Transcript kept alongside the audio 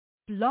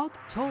Blog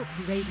Talk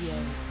Radio.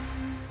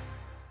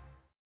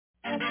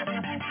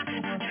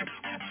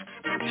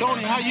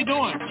 Tony, how you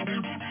doing?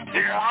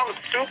 Yeah, I'm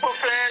super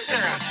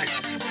fantastic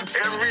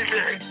every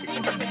day.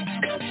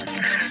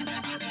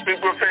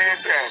 Super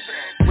fantastic.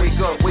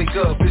 Wake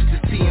up, it's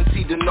the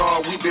TNT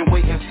Denard. We've been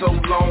waiting so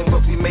long,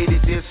 but we made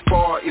it this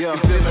far. If you're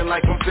feeling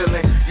like I'm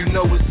feeling, you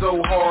know it's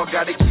so hard.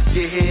 Gotta keep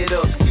your head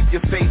up, keep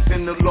your faith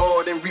in the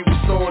Lord, and we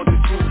restore the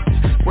truth.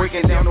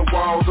 Breaking down the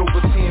walls, over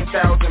 10,000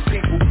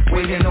 people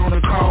waiting on the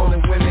call,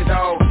 and when it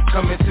all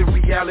coming to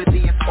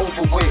reality, it's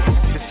over with.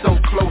 It's so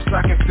close,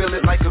 I can feel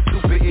it like a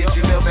super hit.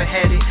 You never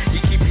had it,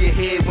 you keep your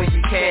head when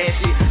you cash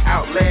it.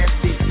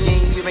 Outlast it, you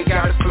ain't even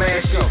gotta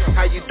flash it.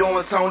 How you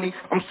doing, Tony?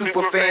 I'm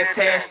super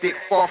fantastic,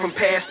 far from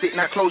past it.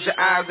 Now close your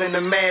eyes and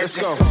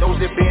imagine those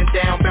that been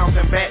down,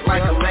 bouncing back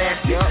like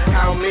elastic.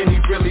 How many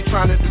really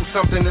trying to do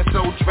something that's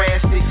so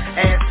drastic?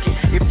 Asking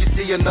if you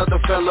see another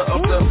fella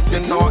of the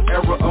Denard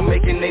era of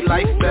making their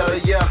life better,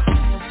 yeah.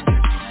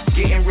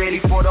 Getting ready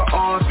for the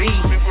RV,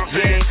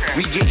 yeah.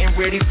 We getting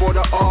ready for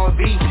the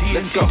RV.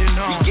 Let's go.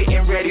 We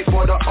getting ready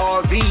for the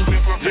RV,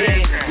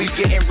 yeah. We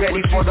getting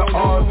ready for the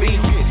RV.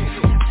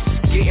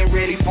 Getting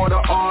ready for the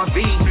RV,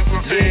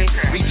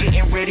 yeah. We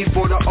getting ready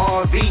for the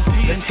RV.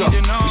 Let's go.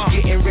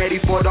 We getting ready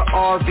for the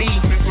RV,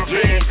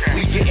 yeah.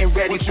 We getting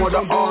ready for the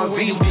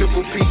RV.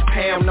 Triple P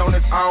Pam known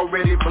as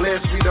already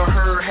blessed. We done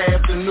heard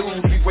half the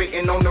news. We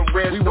waiting on the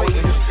rest. We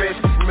waiting to stretch.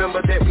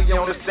 Remember that we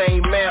on the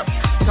same map.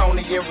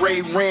 Tony and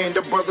Ray Rand,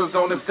 the brothers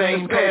on the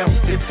same path.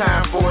 It's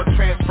time for a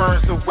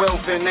transference of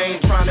wealth, and I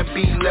ain't trying to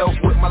be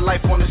left with my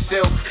life on the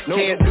shelf.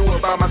 Can't do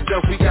it by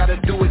myself. We gotta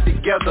do it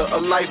together. A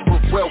life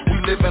of wealth. We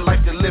living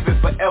like to live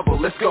it forever.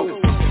 Let's go.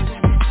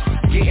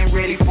 Getting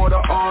ready for the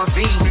RV,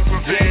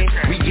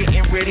 yeah. We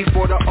getting ready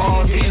for the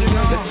RV.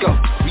 Let's go.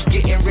 We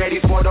getting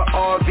ready for the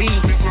RV,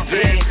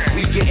 yeah.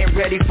 We getting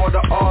ready for the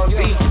RV.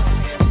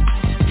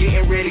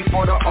 Getting ready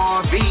for the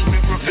RV,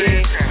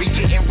 yeah. We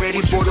getting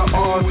ready for the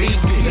RV.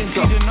 Let's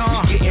go.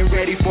 We getting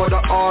ready for the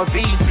RV,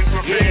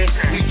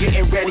 yeah. We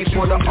getting ready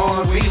for the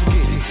RV.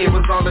 It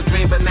was all a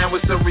dream, but now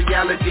it's a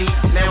reality.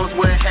 Now it's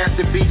where it has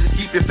to be. Just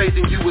keep your faith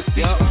and you will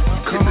see.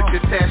 It's a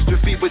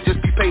catastrophe, but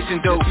just be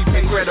patient though.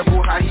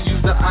 Incredible how he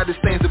used the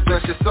oddest things to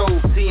bless your soul.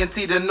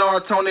 TNT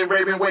Denard, Tony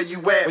Raven, where you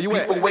at?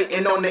 People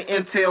waiting on the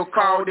intel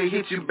call to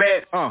hit you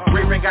back.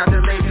 Raven got the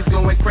ladies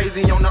going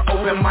crazy on the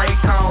open mic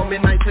call.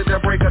 Midnight to the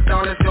break of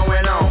dawn, it's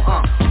going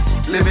on.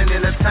 Living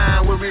in a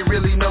time where we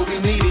really know we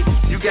need it.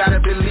 You gotta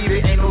believe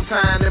it, ain't no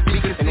time to be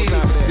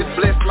conceited. This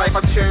blessed life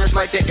I cherish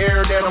like the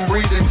air that I'm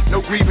breathing.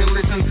 No grieving,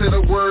 listen to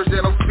the words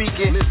that I'm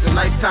speaking.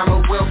 Lifetime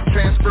of wealth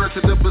transfer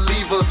to the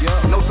believer.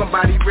 Know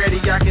somebody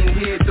ready, I can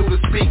hear it through the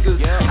speakers.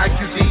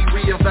 IQD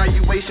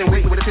reevaluation,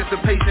 wait with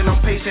anticipation.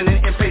 I'm patient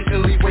and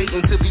impatiently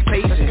waiting to be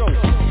patient.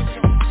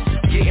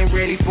 Getting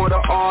ready for the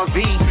RV,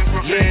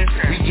 yeah.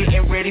 We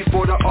getting ready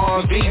for the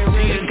RV.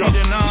 Let's go.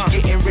 We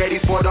getting ready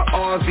for the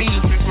RV,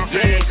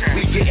 yeah.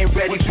 We getting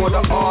ready for the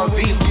RV.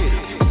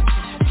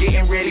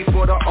 Getting ready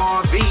for the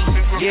RV,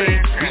 yeah.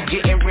 We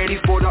getting ready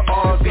for the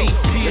RV.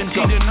 Let's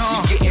go.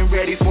 We getting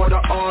ready for the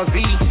RV,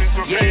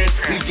 yeah.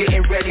 We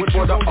getting ready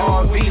for the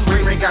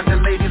RV. Ray got the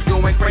ladies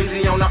going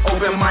crazy on the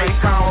open mic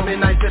call.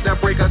 Midnight to the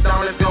break of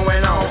dawn is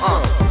going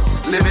on.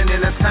 Living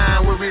in a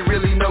time where we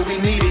really know we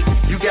need it.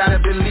 You gotta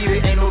believe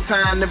it, ain't no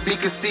time to be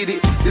conceited.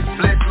 This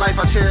blessed life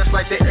I cherish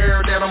like the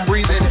air that I'm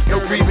breathing.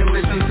 No grieving,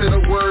 listen to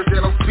the words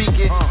that I'm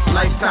speaking.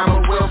 Lifetime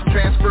of wealth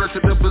transfer to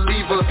the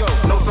believer.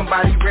 Know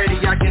somebody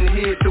ready, I can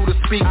hear it through the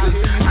speakers.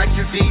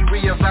 IQD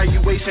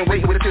reevaluation,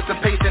 wait with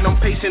anticipation.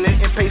 I'm patient and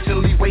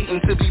impatiently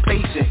waiting to be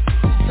patient.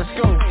 Let's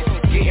go.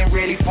 Getting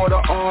ready for the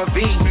RV,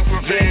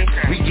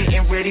 yeah. We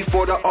getting ready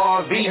for the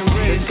RV.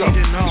 Let's go.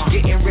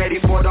 We getting ready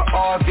for the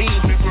RV,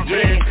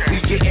 yeah.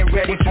 We getting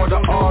ready for the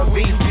RV.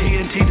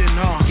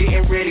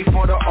 Getting ready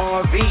for the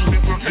RV,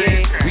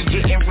 yeah. We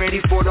getting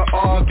ready for the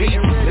RV.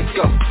 Let's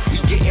go. We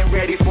getting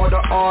ready for the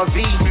RV,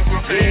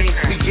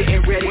 yeah. We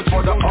getting ready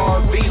for the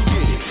RV.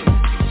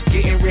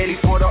 Getting ready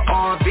for the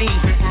RV,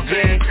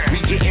 yeah. We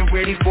getting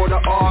ready for the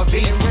RV.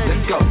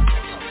 Let's go.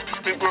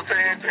 Super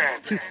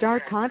fantastic. To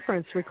start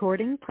conference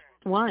recording, press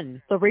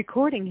 1. The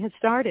recording has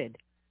started.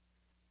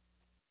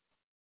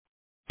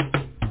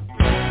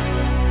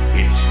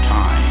 It's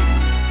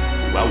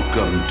time.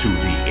 Welcome to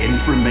the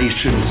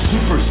Information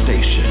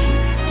Superstation,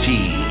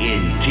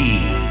 TNT.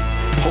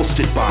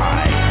 Hosted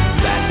by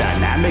that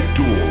dynamic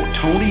duo,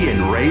 Tony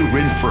and Ray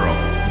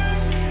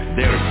Renfro.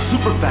 They're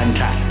super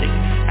fantastic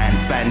and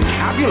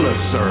fantabulous,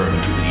 sir,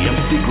 to the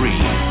nth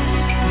degree.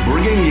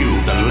 Bringing you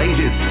the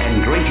latest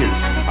and greatest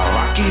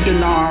Iraqi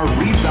dinar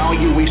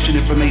revaluation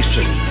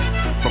information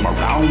from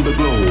around the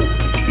globe,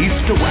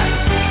 east to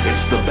west.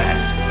 It's the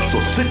best. So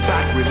sit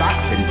back,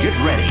 relax, and get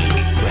ready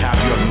to have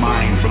your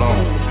mind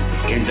blown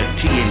in the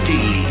TNT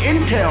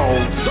Intel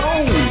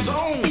Zone.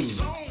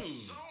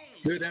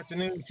 Good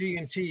afternoon,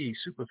 TNT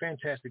Super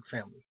Fantastic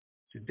family.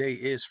 Today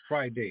is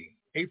Friday,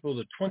 April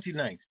the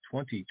 29th,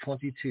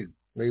 2022.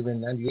 Raven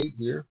 98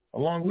 here,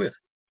 along with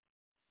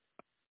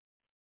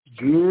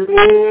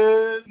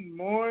Good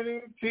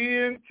morning,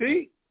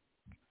 TNT.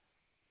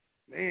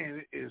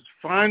 Man, it is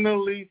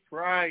finally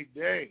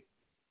Friday.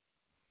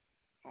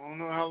 I don't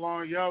know how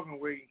long y'all been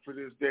waiting for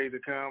this day to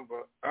come,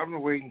 but I've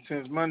been waiting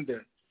since Monday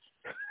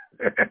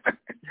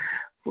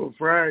for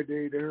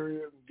Friday to hurry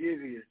up and get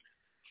here,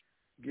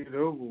 get it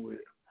over with.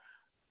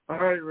 All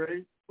right,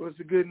 Ray, what's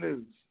the good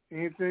news?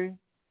 Anything?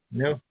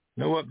 No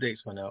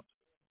updates went out.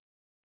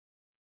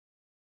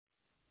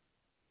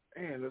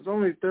 Man, there's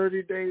only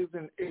 30 days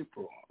in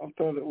April. I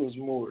thought it was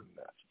more than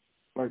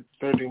that, like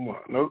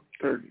 31. Nope,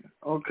 30.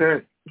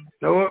 Okay.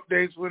 No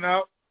updates went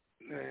out,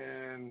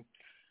 and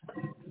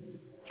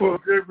for a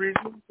good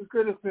reason. We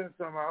could have sent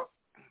some out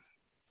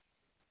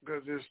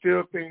because there's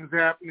still things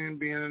happening,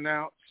 being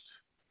announced.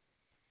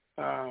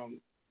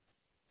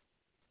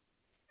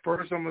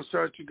 First, I'm going to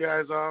start you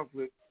guys off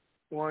with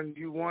one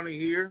you want to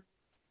hear,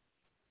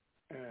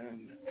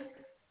 and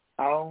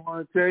I don't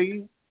want to tell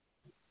you,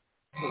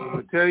 but I'm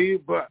going to tell you,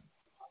 but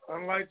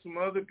unlike some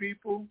other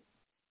people,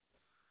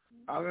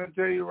 I'm going to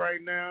tell you right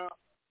now,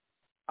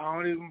 I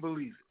don't even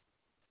believe it.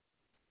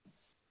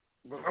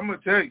 But I'm going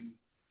to tell you,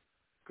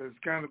 because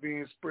it's kind of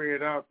being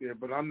spread out there,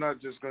 but I'm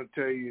not just going to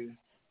tell you,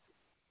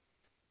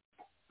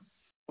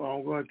 well,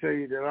 I'm going to tell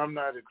you that I'm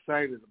not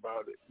excited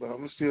about it, but I'm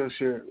going to still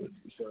share it with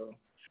you. So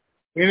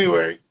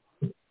anyway,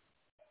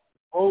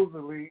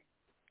 supposedly,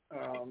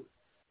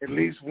 at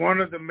least one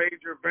of the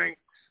major banks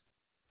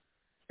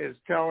is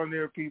telling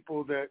their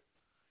people that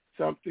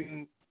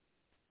something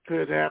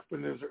could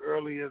happen as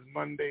early as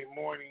Monday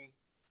morning,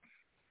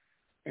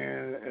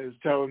 and is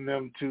telling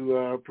them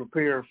to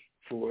prepare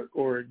for it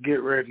or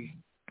get ready,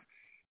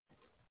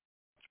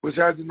 which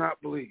I do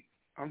not believe.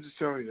 I'm just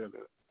telling you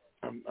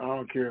that. I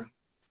don't care.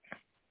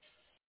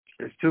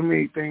 There's too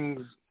many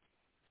things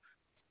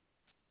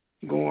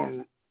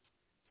going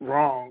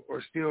wrong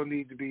or still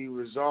need to be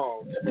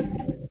resolved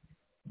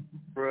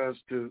for us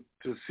to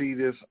see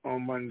this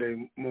on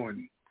Monday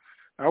morning.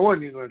 I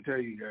wasn't even going to tell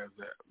you guys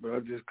that, but I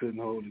just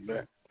couldn't hold it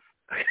back.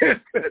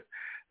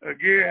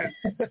 Again,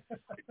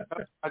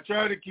 I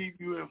try to keep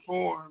you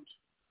informed,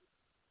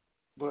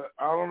 but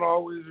I don't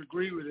always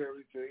agree with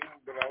everything,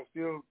 but I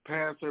still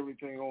pass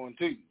everything on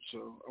to you,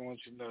 so I want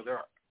you to know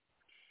that.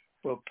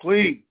 But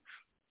please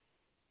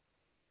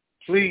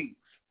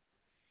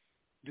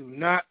do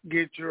not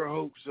get your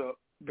hopes up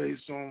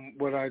based on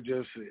what I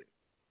just said.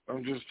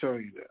 I'm just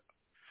telling you that.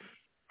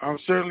 I'm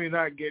certainly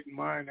not getting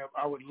mine up.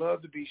 I would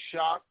love to be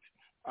shocked.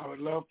 I would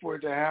love for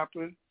it to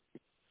happen.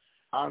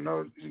 I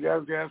know you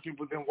guys ask me,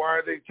 but then why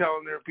are they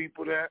telling their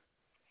people that?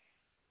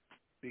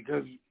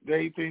 Because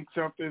they think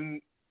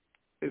something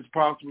is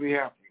possibly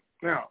happening.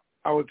 Now,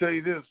 I will tell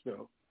you this,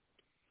 though.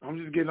 I'm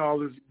just getting all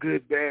this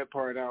good, bad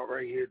part out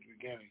right here at the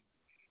beginning.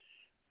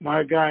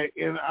 My guy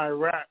in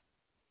Iraq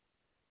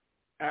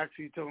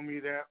actually told me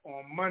that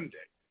on Monday.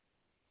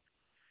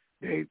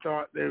 They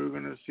thought they were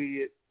going to see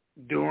it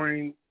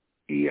during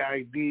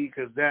EID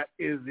because that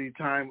is the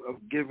time of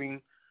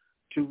giving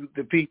to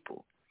the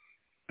people.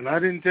 And I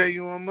didn't tell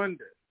you on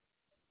Monday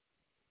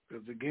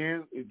because,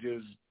 again, it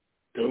just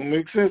don't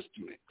make sense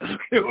to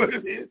me. What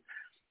it is.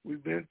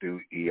 We've been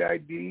through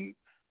EID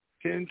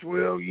 10,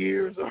 12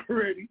 years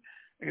already,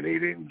 and they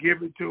didn't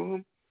give it to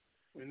them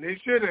when they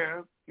should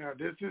have. Now,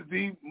 this is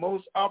the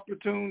most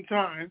opportune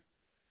time.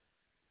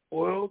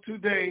 Oil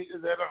today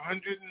is at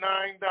 $109.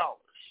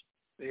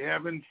 They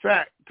have, in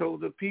fact,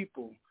 told the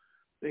people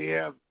they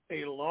have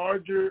a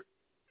larger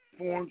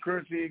foreign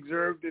currency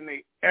reserve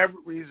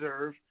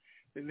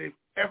than they've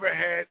ever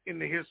had in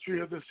the history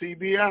of the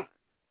CBI.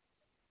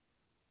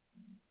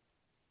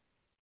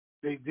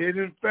 They did,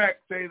 in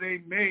fact, say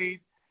they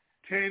made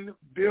 $10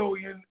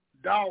 billion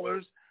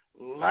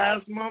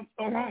last month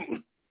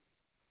alone.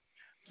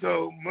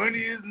 So money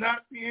is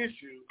not the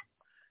issue.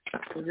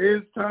 It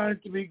is time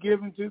to be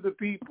given to the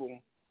people.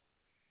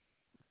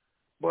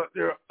 But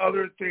there are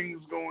other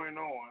things going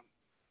on.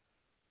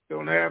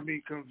 Don't have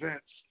me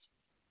convinced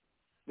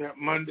that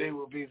Monday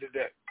will be the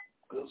day,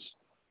 because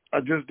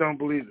I just don't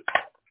believe it.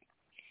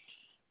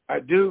 I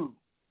do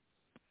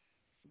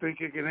think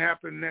it can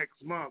happen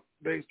next month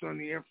based on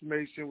the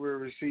information we're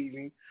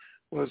receiving,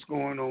 what's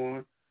going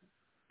on.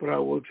 But I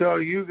will tell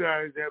you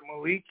guys that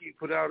Maliki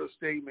put out a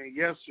statement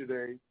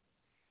yesterday.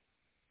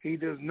 He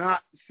does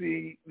not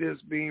see this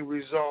being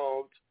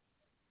resolved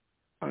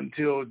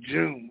until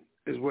June,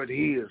 is what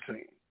he is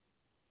saying.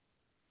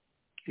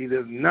 He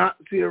does not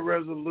see a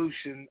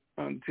resolution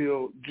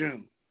until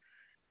June.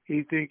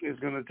 He thinks it's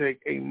going to take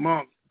a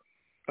month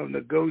of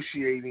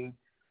negotiating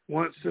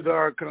once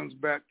Sadar comes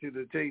back to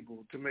the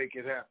table to make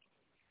it happen.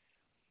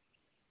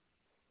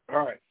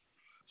 All right.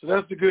 So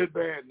that's the good,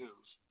 bad news.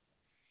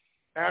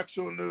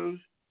 Actual news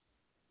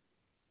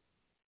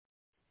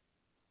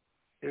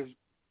is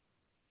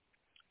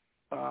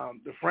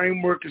the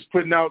framework is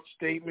putting out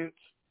statements,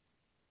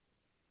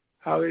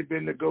 how they've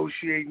been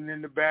negotiating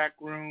in the back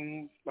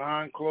rooms,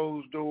 behind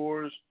closed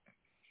doors,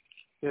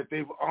 that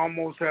they've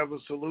almost have a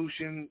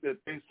solution that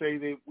they say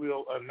they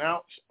will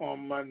announce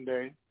on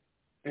Monday.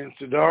 And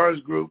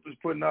Sadar's group is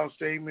putting out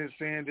statements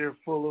saying they're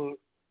full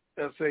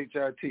of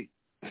SHIT.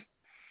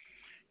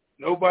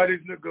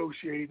 Nobody's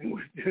negotiating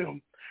with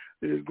them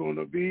there's going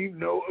to be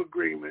no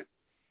agreement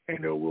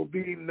and there will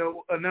be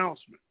no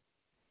announcement.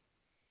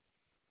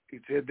 He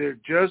said they're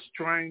just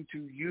trying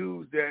to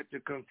use that to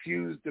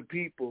confuse the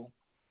people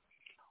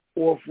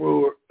or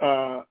for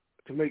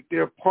to make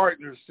their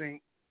partners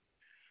think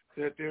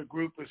that their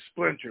group is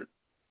splintered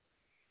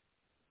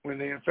when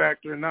they in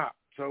fact are not.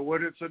 So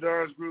what did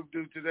Sadar's group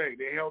do today?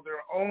 They held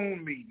their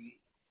own meeting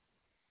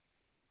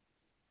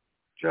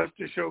just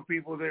to show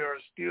people they are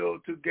still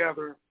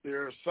together.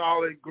 They're a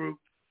solid group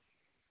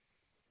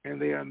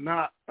and they are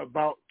not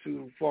about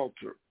to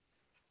falter.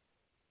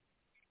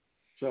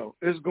 So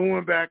it's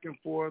going back and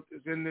forth.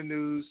 It's in the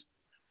news.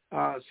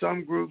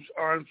 Some groups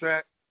are, in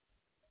fact,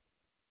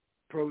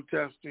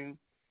 protesting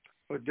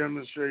or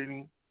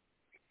demonstrating.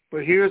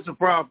 But here's the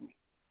problem.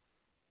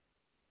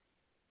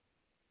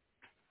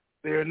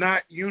 They're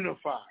not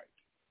unified.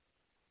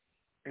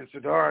 And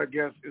Sadar, I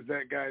guess, is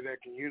that guy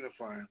that can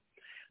unify them.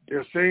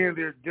 They're saying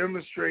they're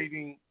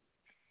demonstrating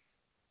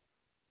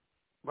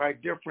by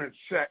different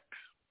sects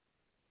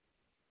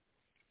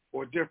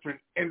or different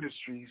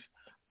industries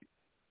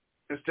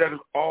instead of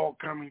all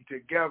coming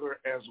together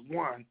as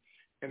one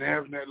and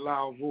having that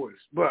loud voice.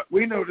 But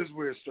we know this is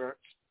where it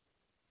starts.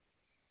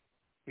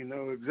 We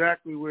know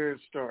exactly where it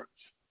starts.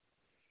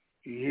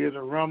 You hear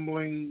the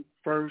rumbling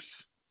first,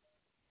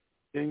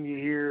 then you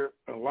hear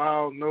a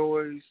loud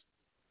noise,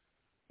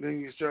 then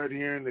you start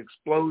hearing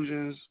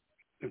explosions,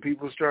 and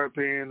people start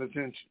paying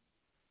attention.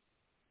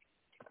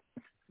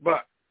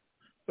 But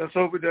let's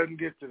hope it doesn't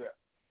get to that.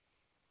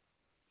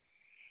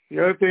 The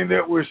other thing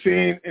that we're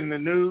seeing in the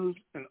news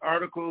and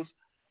articles,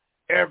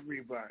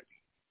 everybody,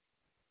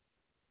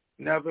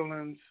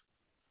 Netherlands,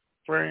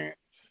 France,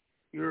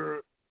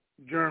 Europe,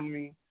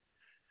 Germany,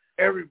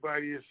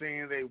 everybody is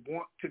saying they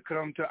want to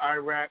come to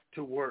Iraq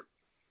to work.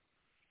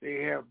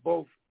 They have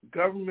both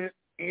government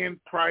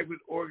and private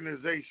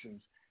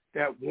organizations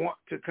that want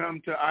to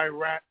come to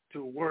Iraq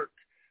to work,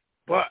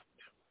 but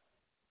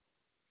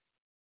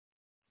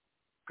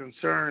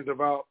concerned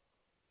about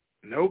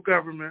no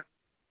government.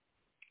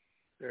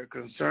 They're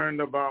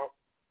concerned about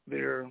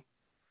their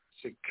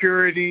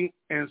security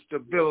and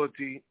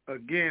stability,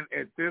 again,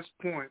 at this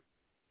point,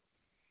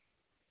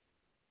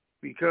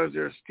 because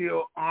there's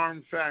still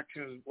armed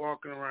factions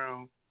walking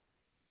around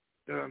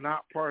that are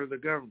not part of the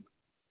government.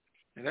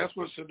 And that's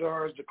what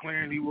Sadar is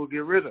declaring he will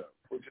get rid of,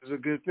 which is a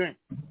good thing.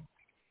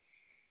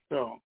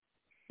 So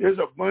there's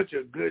a bunch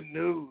of good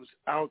news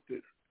out there.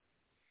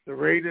 The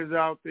Raiders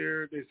out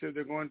there, they said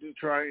they're going to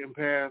try and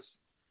pass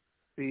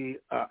the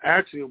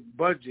actual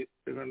budget.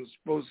 They're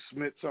supposed to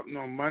submit something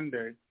on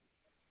Monday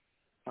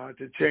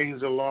to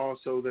change the law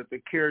so that the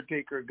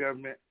caretaker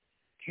government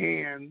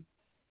can,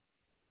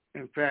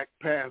 in fact,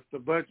 pass the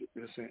budget,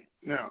 they're saying.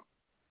 Now,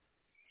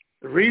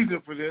 the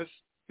reason for this,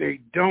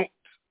 they don't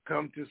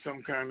come to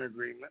some kind of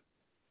agreement.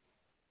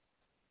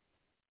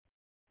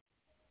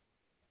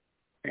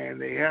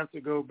 And they have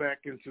to go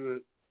back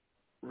into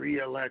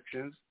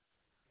re-elections,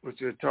 which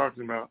they're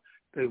talking about.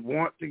 They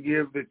want to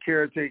give the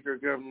caretaker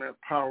government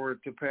power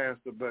to pass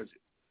the budget.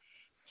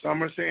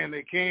 Some are saying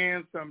they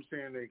can, some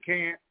saying they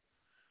can't.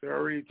 They're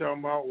already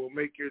talking about, we'll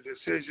make your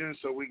decision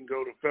so we can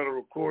go to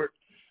federal court,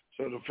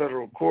 so the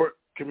federal court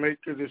can make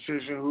the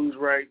decision who's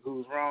right,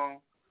 who's wrong,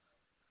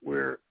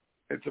 where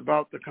it's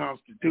about the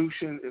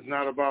Constitution, it's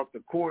not about the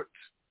courts.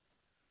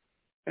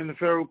 And the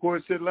federal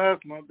court said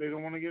last month they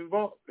don't want to get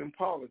involved in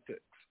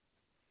politics.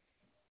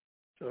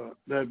 So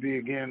that'd be,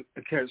 again,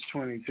 a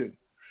catch-22.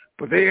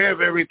 But they have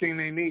everything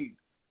they need,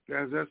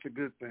 guys. That's a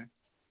good thing.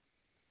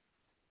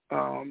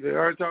 They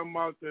are talking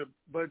about the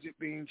budget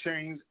being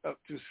changed up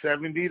to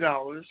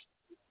 $70,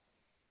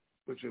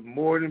 which would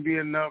more than be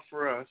enough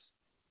for us.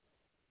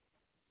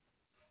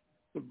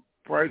 The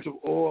price of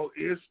oil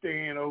is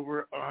staying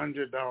over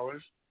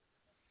 $100.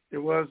 It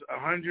was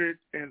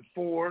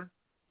 $104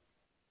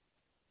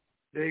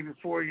 day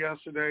before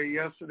yesterday.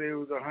 Yesterday it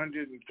was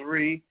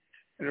 $103,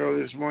 and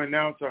earlier this morning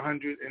now it's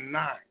 $109.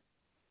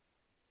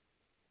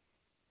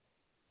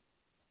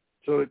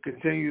 So it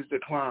continues to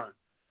climb.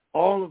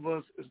 All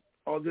this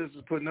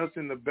is putting us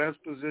in the best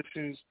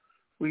positions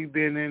we've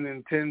been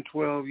in 10,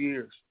 12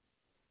 years.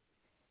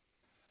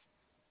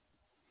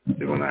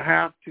 They're going to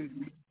have to,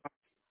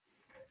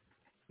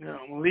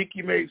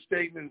 Maliki made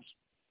statements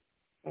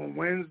on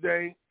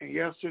Wednesday and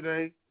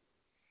yesterday.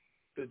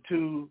 The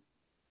two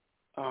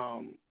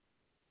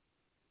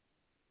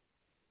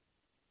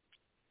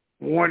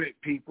wanted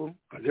people,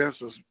 I guess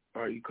is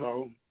how you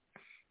call them,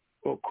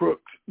 or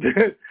crooks,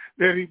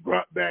 that he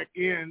brought back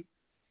in,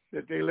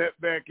 that they let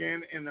back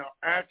in, and are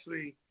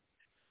actually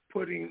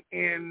putting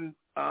in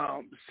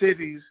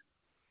cities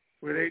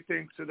where they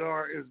think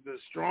Sadar is the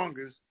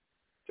strongest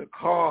to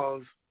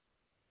cause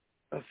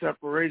a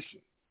separation,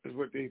 is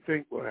what they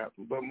think will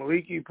happen. But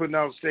Maliki putting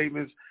out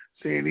statements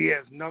saying he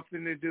has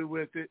nothing to do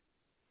with it.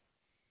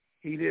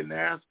 He didn't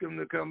ask him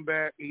to come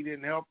back. He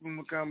didn't help him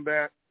to come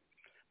back.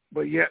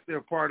 But yet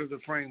they're part of the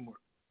framework.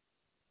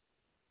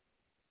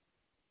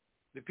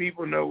 The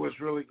people know what's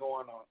really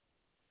going on.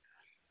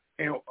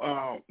 And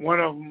one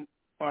of them,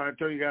 I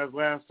told you guys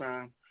last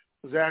time,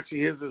 was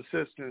actually his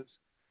assistants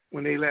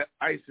when they let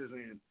ISIS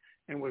in,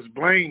 and was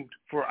blamed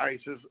for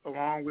ISIS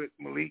along with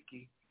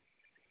Maliki,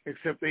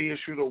 except they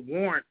issued a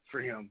warrant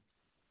for him.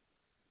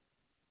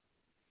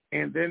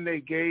 And then they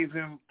gave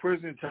him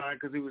prison time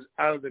because he was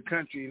out of the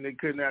country and they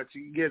couldn't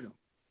actually get him.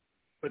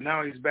 But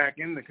now he's back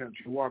in the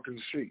country, walking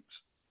the streets.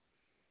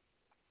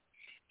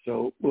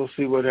 So we'll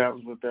see what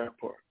happens with that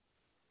part.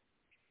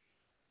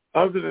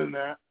 Other than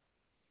that,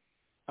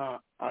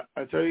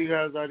 I tell you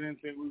guys I didn't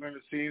think we were going to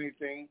see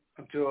anything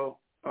until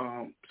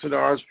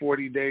Sadar's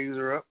 40 days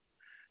are up.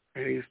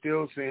 And he's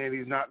still saying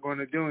he's not going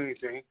to do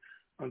anything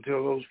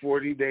until those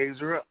 40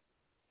 days are up.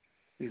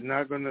 He's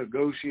not going to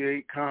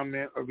negotiate,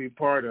 comment, or be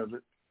part of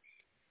it.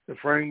 The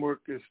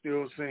framework is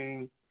still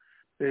saying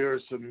they are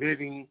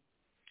submitting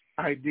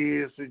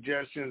ideas,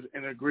 suggestions,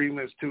 and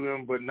agreements to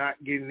him, but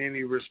not getting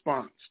any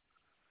response.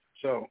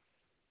 So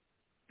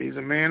he's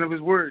a man of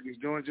his word.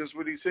 He's doing just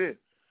what he said.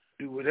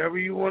 Do whatever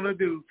you want to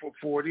do for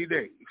 40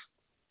 days,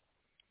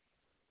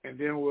 and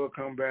then we'll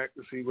come back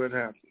to see what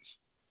happens.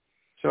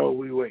 So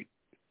we wait.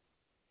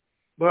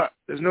 But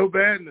there's no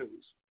bad news.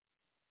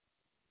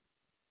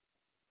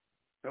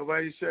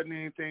 Nobody's shutting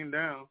anything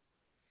down.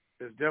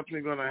 It's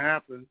definitely going to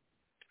happen.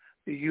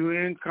 The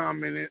UN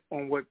commented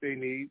on what they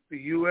need. The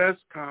U.S.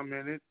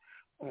 commented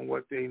on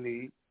what they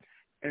need.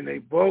 And they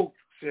both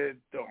said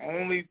the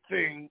only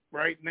thing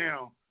right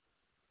now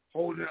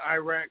holding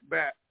Iraq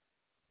back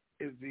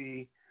is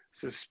the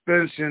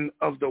suspension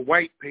of the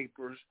white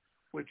papers,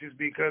 which is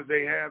because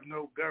they have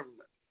no government.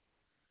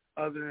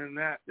 Other than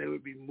that, they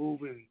would be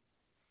moving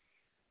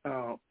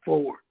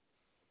forward,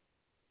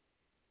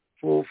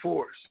 full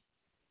force,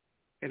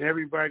 and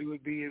everybody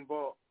would be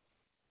involved.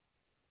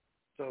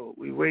 So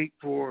we wait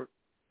for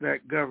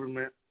that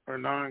government or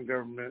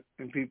non-government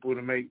and people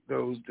to make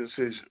those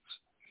decisions.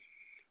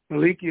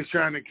 Maliki is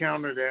trying to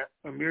counter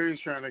that. Amir is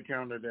trying to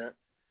counter that,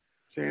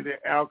 saying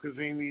that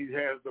Al-Kazimi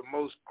has the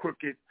most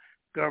crooked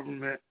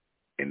government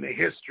in the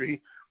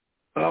history,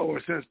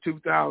 or since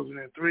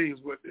 2003 is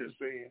what they're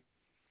saying.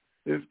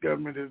 This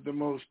government is the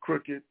most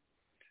crooked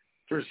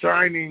for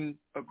signing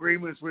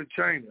agreements with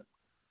China,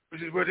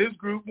 which is what his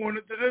group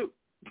wanted to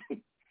do.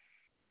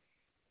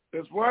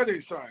 That's why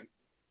they signed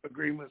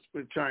agreements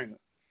with China,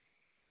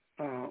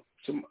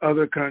 some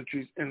other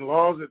countries, and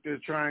laws that they're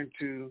trying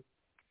to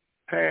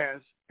pass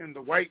in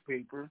the white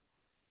paper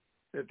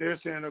that they're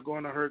saying are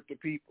going to hurt the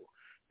people.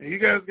 And you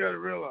guys got to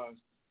realize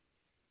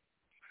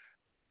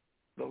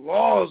the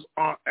laws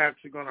aren't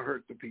actually going to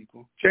hurt the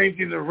people.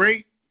 Changing the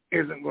rate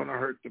isn't going to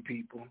hurt the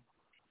people.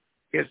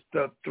 It's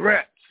the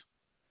threats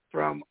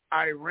from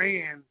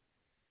Iran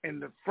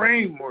and the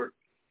framework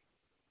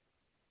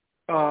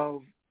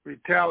of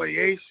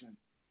retaliation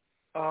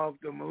of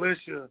the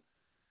militia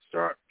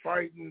start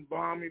fighting,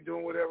 bombing,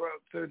 doing whatever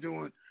else they're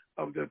doing,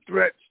 of the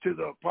threats to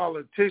the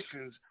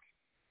politicians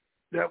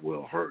that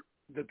will hurt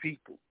the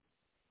people.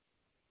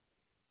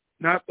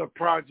 Not the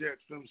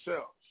projects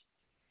themselves,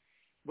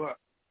 but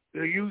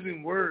they're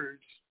using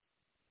words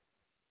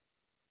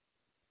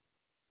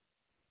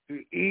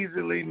to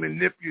easily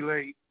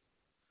manipulate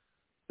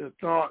the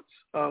thoughts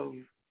of,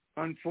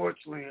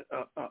 unfortunately,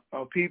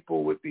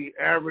 people with the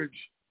average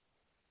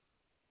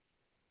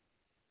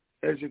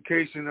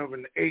education of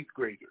an 8th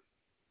grader.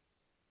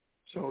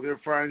 So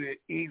they're finding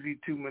it easy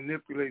to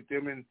manipulate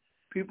them, and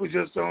people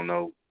just don't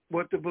know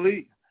what to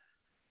believe.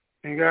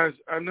 And guys,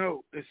 I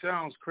know it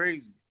sounds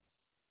crazy,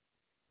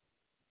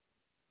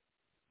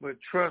 but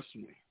trust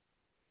me,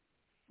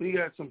 we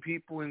got some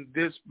people in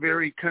this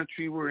very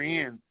country we're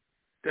in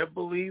that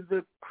believe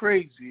the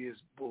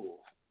craziest bull.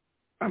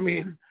 I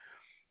mean,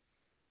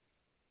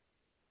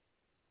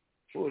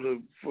 for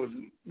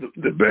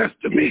the best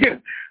of me,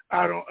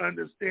 I don't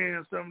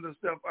understand some of the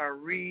stuff I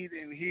read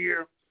and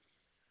hear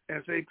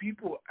and say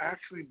people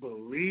actually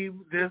believe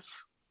this.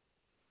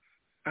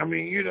 I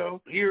mean, you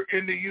know, here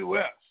in the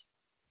U.S.,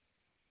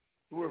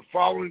 we're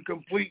following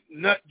complete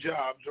nut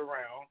jobs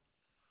around,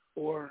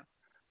 or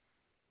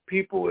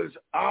people is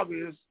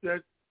obvious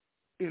that,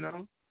 you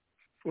know,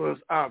 well,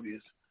 it's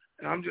obvious.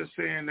 And I'm just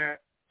saying that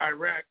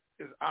Iraq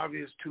is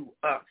obvious to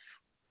us,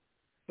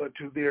 but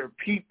to their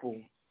people,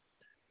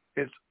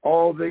 it's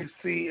all they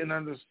see and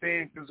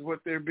understand because what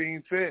they're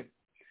being fed.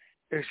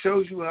 It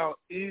shows you how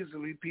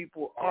easily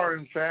people are,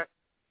 in fact,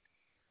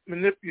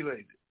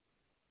 manipulated,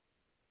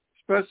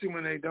 especially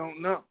when they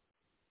don't know.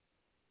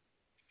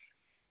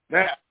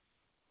 That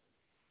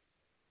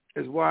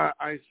is why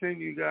I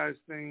send you guys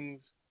things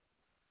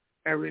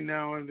every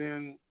now and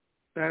then.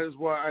 That is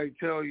why I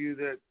tell you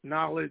that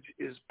knowledge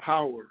is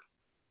power.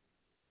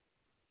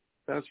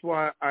 That's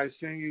why I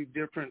send you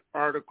different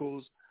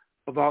articles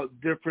about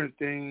different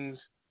things,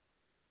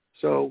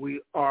 so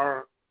we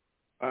have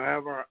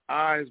our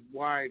eyes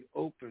wide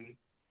open,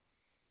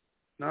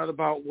 not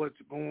about what's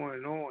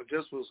going on,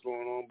 just what's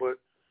going on, but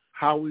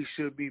how we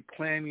should be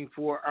planning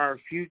for our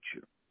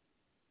future.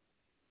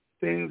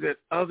 Things that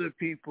other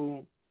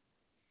people,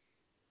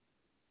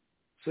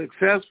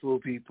 successful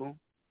people,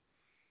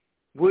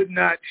 would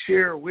not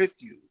share with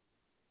you.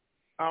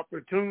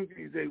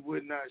 Opportunities they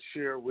would not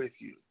share with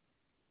you.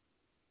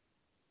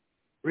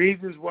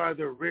 reasons why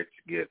the rich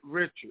get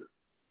richer.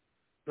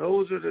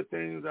 Those are the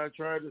things I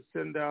try to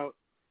send out,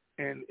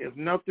 and if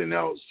nothing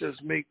else,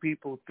 just make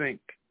people think.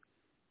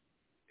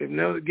 If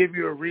nothing, give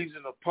you a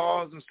reason to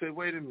pause and say,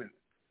 wait a minute,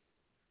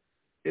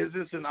 is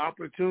this an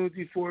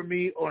opportunity for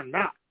me or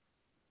not?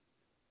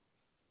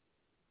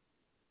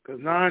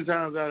 Because 9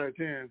 times out of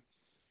 10,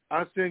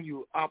 I send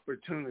you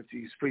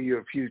opportunities for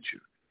your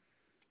future,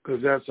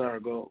 because that's our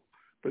goal.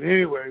 But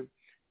anyway,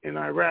 in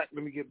Iraq,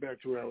 let me get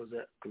back to where I was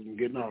at, because I'm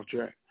getting off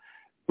track.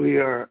 We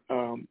are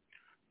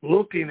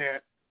looking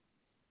at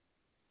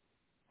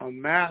a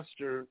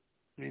master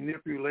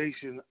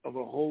manipulation of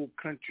a whole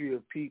country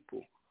of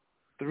people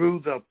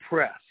through the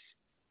press.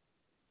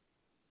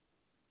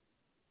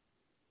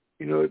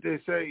 You know what they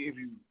say? If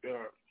you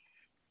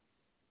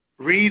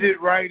read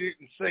it, write it,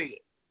 and say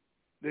it,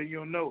 then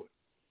you'll know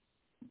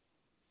it.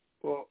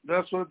 Well,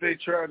 that's what they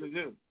try to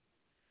do.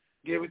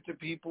 Give it to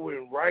people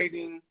in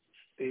writing.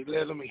 They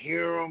let them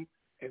hear them,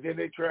 and then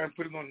they try and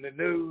put it on the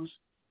news.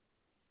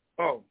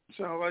 Oh,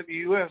 sounds like the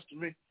U.S. to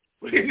me.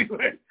 But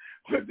anyway,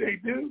 what they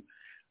do,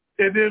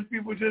 and then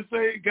people just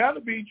say, it got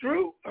to be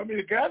true. I mean,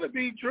 it got to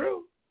be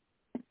true.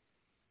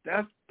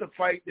 That's the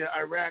fight that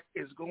Iraq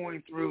is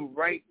going through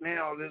right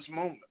now, this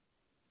moment,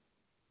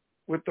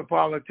 with the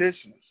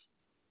politicians.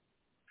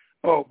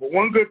 Oh, but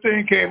one good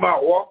thing came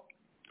out, Walt.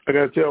 I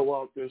got to tell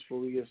Walt this before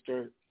we get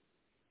started.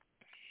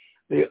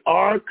 They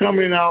are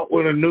coming out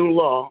with a new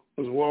law,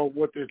 as well as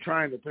what they're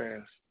trying to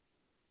pass,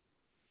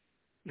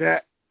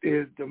 that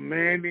is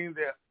demanding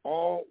that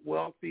all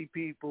wealthy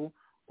people,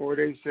 or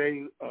they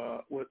say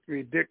with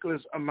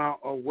ridiculous amount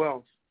of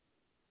wealth,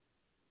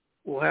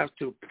 will have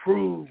to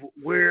prove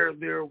where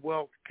their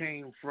wealth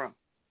came from.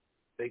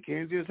 They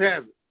can't just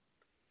have it.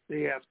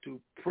 They have to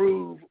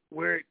prove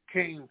where it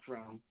came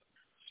from,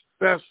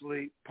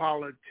 especially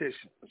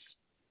politicians.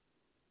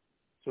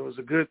 So it's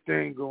a good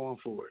thing going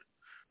forward.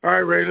 All right,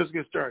 Ray, let's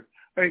get started.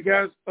 Hey,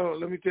 guys,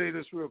 let me tell you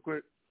this real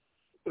quick.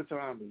 What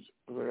time is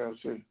it? What I gotta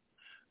say?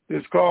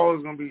 This call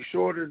is going to be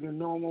shorter than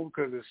normal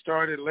because it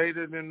started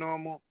later than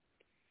normal.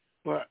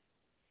 But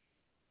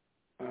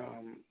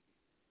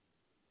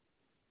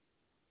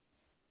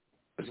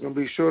it's going to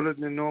be shorter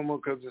than normal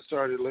because it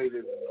started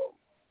later than normal.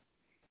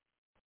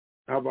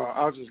 How about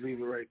I'll just leave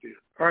it right there.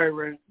 All right,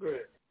 Ray, go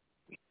ahead.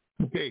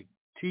 Okay,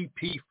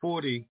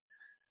 TP40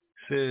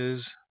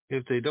 says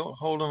if they don't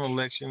hold an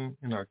election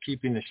and are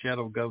keeping the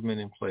shadow government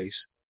in place,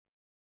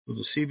 will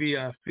the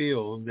CBI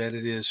feel that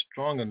it is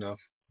strong enough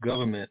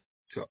government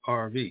to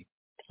RV?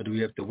 Or do we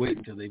have to wait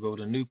until they vote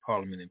a new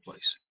parliament in place?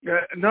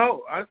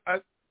 No,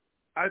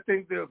 I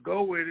think they'll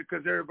go with it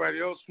because everybody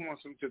else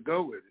wants them to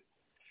go with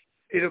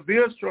it. It'll be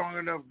a strong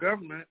enough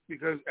government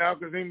because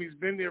Al-Qasimi's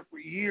been there for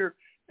a year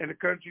and the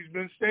country's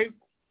been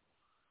stable.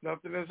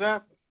 Nothing has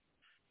happened.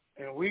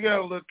 And we got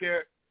to look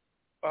at,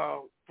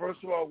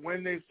 first of all,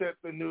 when they set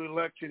the new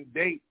election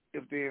date,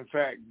 if they in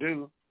fact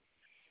do.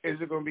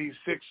 Is it going to be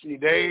 60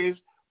 days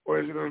or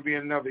is it going to be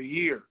another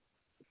year?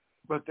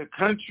 But the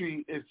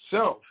country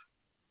itself,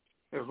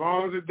 as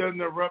long as it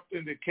doesn't erupt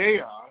into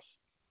chaos,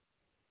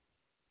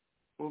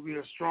 will be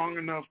a strong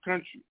enough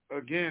country.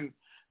 Again,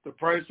 the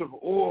price of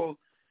oil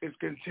is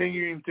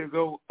continuing to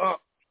go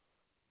up.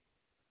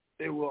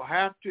 They will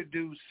have to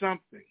do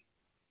something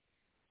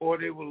or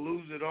they will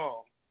lose it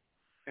all.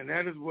 And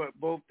that is what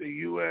both the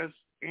U.S.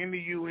 and the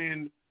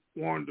UN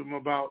warned them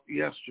about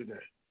yesterday.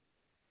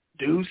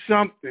 Do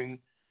something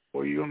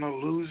or you're going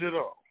to lose it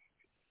all.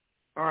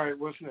 All right,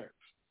 what's next?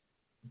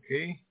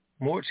 Okay.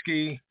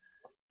 Mortsky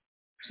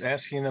is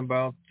asking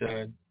about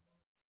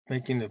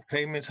making the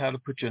payments, how to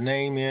put your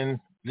name in.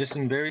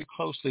 Listen very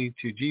closely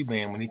to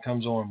G-Man when he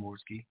comes on,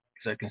 Mortsky,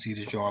 because I can see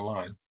that you're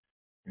online.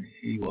 And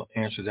he will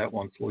answer that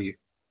one for you.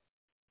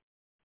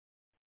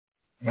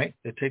 All right,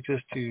 that takes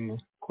us to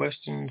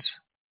questions,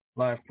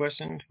 live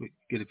questions. We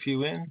get a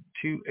few in.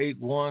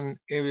 281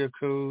 area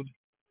code.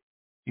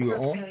 You are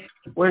on.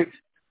 Wait,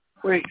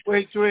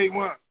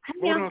 281.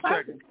 Hold on a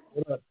second.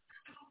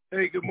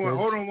 Hey, good morning.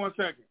 Hold on 1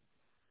 second,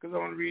 because I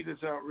want to read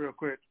this out real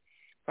quick.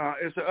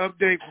 It's an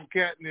update from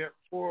Catnip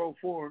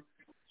 404,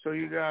 so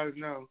you guys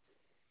know,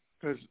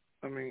 because,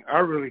 I mean, I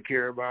really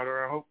care about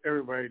her. I hope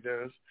everybody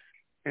does.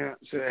 And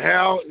so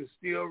Hal is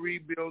still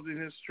rebuilding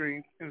his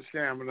strength and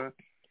stamina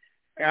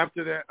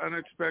after that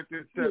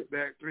unexpected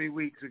setback 3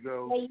 weeks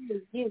ago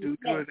due to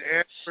an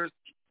adverse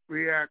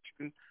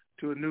reaction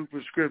to a new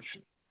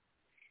prescription.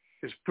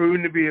 It's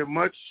proven to be a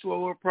much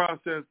slower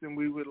process than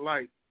we would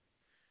like,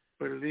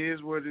 but it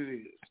is what it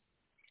is.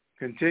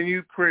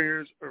 Continued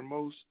prayers are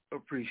most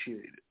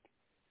appreciated.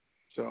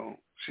 So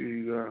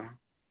she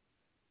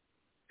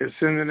is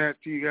sending that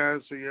to you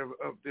guys so you have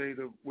an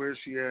update of where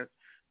she at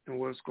and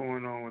what's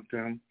going on with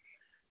them.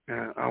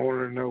 And I want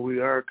to know we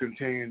are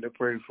continuing to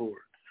pray for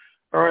her.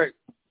 All right.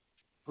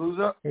 Who's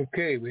up?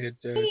 Okay, we had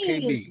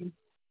KB.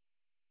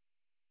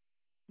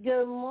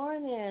 Good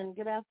morning.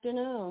 Good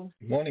afternoon.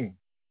 Good morning.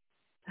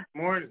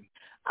 Morning.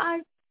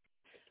 I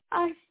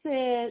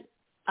said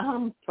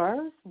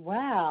first.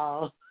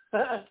 Wow.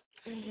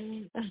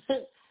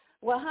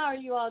 Well, how are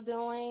you all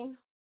doing?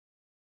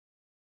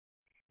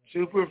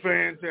 Super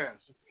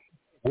fantastic.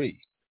 We.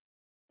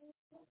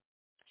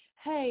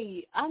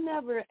 Hey, I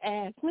never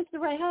asked. Mr.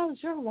 Ray,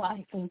 how's your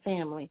wife and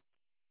family?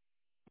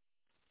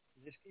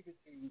 Just keep it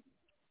to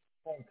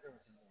foreign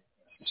currency.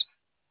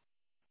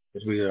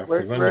 Because we're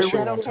Ray, running Is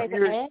short that on okay time.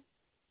 to ask?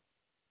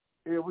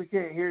 Yeah, we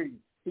can't hear you.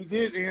 He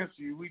did answer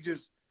you.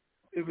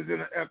 It was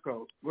in an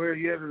echo. Where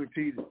you had to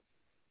repeat it.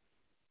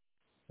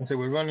 I said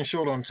we're running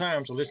short on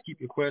time, so let's keep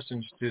your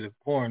questions to the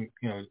point.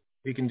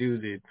 We can do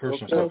the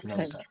personal stuff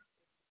another time.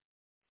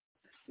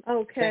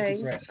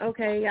 Okay.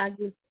 Okay, I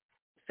just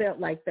felt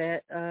like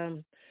that.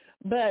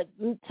 But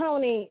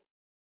Tony,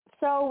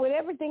 so with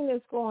everything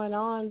that's going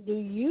on, do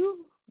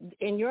you,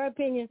 in your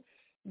opinion,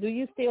 do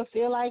you still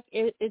feel like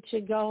it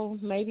should go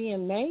maybe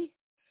in May?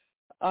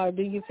 Or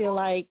do you feel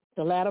like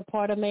the latter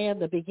part of May or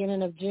the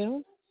beginning of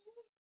June,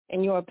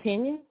 in your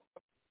opinion?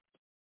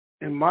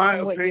 In my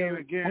opinion,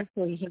 again,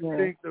 I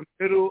think the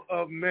middle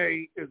of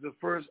May is the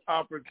first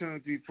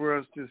opportunity for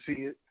us to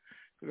see it,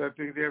 because I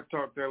think they've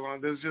talked that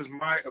long. That's just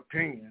my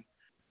opinion,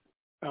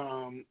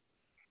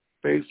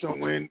 based on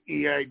when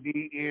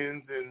EID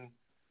ends and,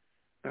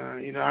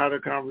 how the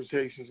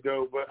conversations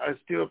go. But I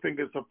still think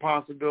it's a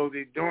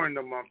possibility during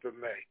the month of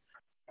May.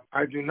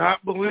 I do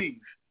not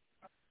believe,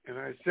 and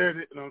I said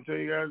it, and I'll tell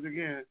you guys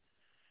again,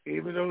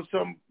 even though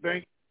some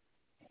banks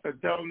are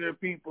telling their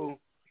people,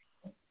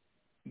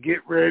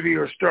 get ready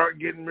or start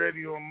getting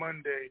ready on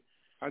Monday,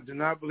 I do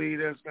not believe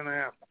that's going to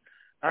happen.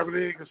 I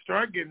believe they can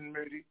start getting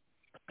ready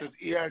because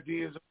EID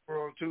is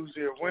over on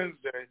Tuesday or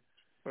Wednesday,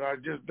 but I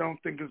just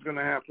don't think it's going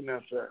to happen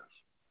that fast.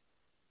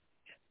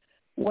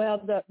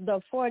 Well,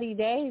 the 40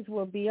 days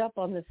will be up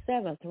on the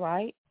 7th,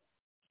 right?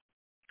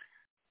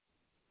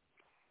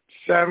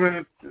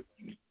 7th,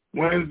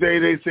 Wednesday,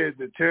 they said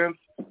the 10th.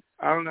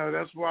 I don't know.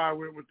 That's why I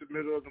went with the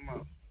middle of the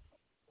month.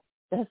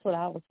 That's what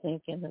I was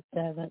thinking, the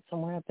 7th,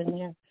 somewhere up in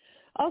there.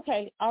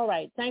 Okay, all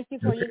right. Thank you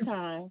for your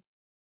time.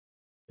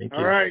 Thank you.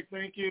 All right,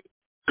 thank you.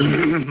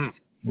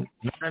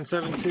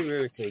 972,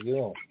 Erica,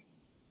 go on.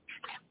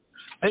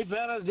 Hey,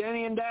 fellas,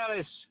 Danny in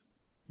Dallas.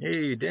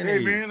 Hey, Danny. Hey,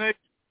 man.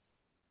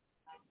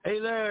 Hey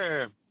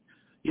there.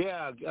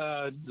 Yeah,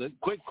 the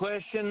quick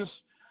questions.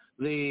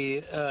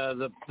 The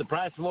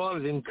price of oil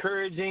is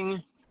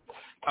encouraging.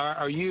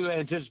 Are you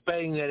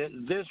anticipating that at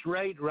this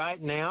rate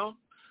right now,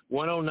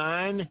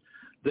 109,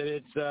 that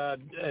it's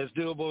as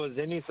doable as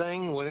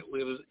anything? When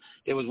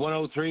it was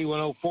 103,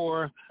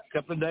 104 a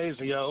couple of days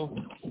ago.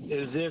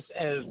 Is this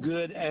as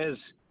good as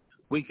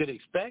we could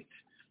expect?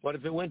 What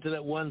if it went to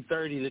that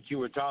 130 that you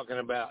were talking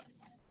about?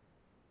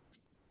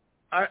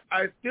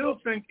 I still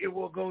think it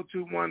will go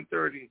to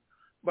 130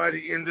 by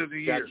the end of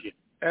the year, Gotcha.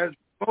 as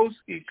most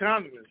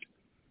economists.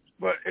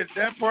 But if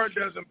that part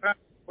doesn't matter,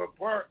 what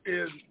part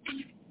is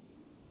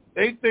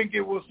they think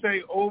it will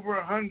stay over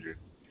 100,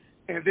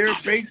 and they're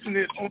basing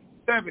it on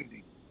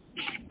 70.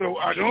 So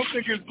I don't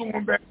think it's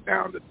going back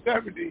down to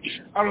 70.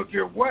 I don't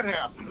care what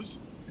happens.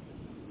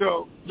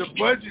 So the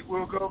budget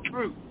will go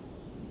through,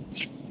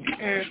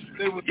 and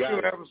they will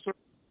still have a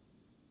certain.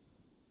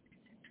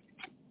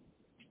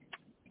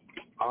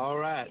 All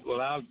right.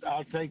 Well,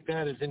 I'll take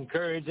that as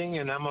encouraging,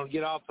 and I'm going to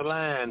get off the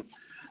line.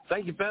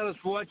 Thank you, fellas,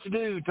 for what you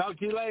do. Talk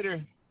to you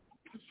later.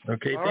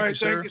 Okay, all right,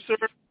 thank you, sir.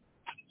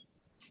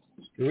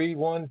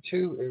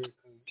 312, Erica.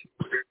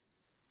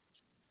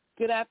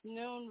 Good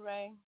afternoon,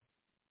 Ray.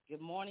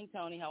 Good morning,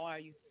 Tony. How are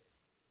you?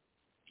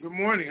 Good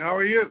morning. How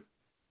are you?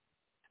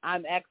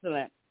 I'm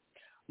excellent.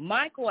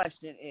 My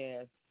question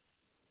is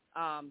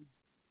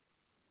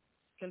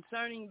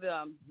concerning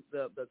the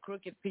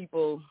crooked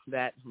people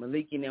that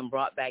Maliki and them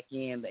brought back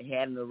in. They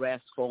had an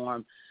arrest for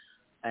them,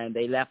 and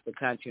they left the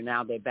country.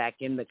 Now they're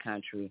back in the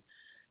country.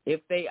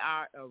 If they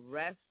are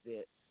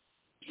arrested,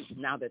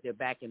 now that they're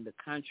back in the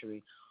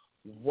country,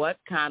 what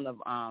kind of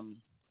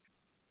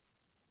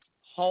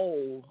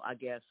hole, I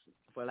guess,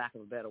 for lack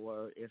of a better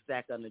word, is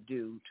that going to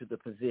do to the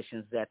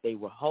positions that they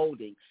were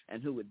holding,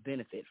 and who would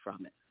benefit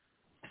from it?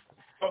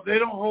 Well, they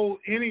don't hold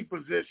any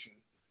position.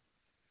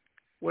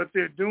 What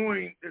they're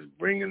doing is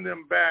bringing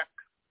them back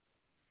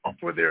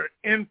for their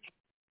influence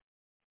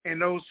in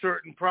those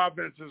certain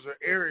provinces or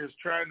areas,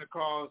 trying to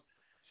cause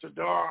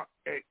Sadr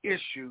an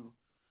issue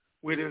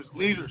with his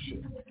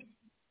leadership.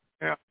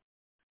 Now,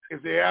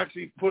 if they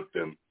actually put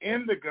them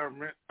in the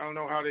government, I don't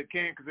know how they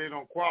can, because they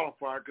don't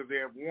qualify because they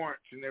have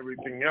warrants and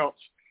everything else.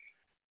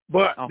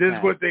 But This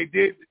is what they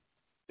did.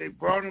 They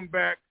brought them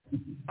back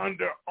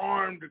under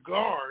armed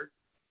guard,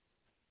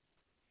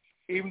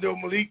 even though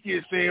Maliki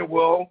is saying,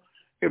 well,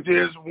 if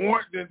there's a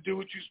warrant, then do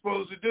what you're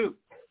supposed to do.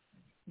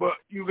 But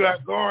you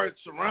got guards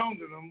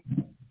surrounding them,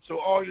 so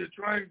all you're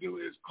trying to do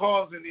is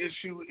cause an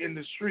issue in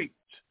the streets,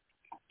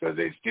 because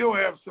they still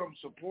have some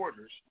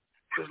supporters,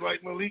 just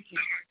like Maliki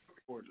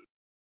supporters,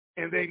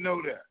 and they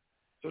know that.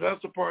 So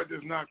that's the part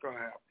that's not going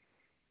to happen.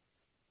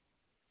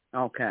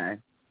 Okay.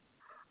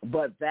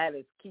 But that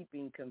is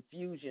keeping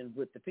confusion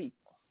with the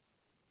people.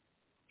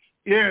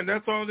 Yeah, and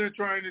that's all they're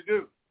trying to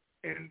do,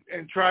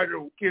 and try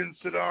to get in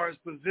Sadr's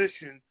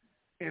position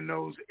in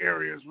those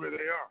areas where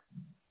they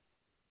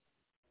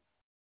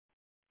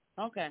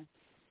are. Okay.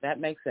 That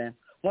makes sense.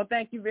 Well,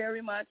 thank you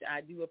very much.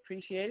 I do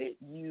appreciate it.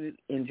 You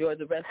enjoy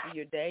the rest of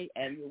your day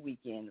and your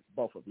weekend,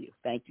 both of you.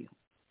 Thank you.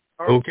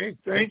 Okay.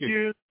 Thank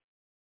you.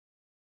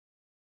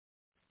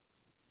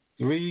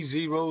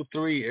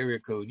 303 area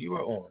code. You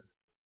are on.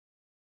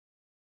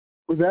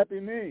 Would that be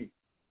me?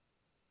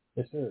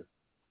 Yes, sir.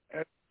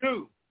 That's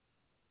you.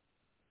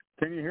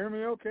 Can you hear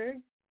me okay?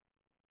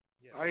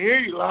 I hear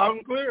you loud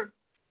and clear.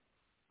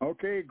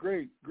 Okay,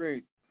 great.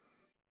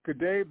 Good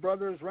day,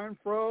 Brothers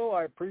Renfro.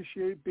 I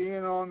appreciate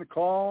being on the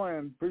call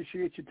and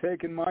appreciate you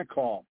taking my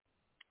call.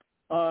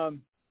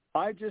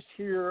 I just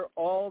hear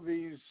all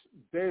these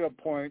data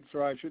points,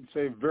 or I should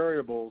say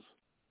variables,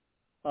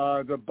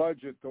 the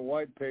budget, the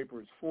white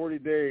papers, 40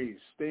 days,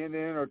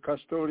 stand-in or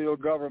custodial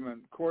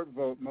government, court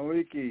vote,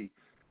 Maliki,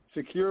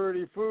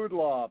 security food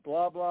law,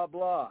 blah, blah,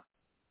 blah.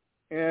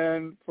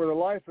 And for the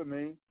life of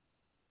me,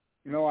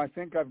 I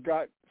think I've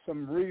got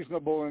some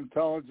reasonable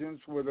intelligence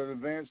with an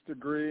advanced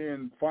degree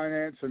in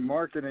finance and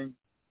marketing,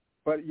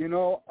 but,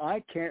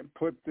 I can't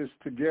put this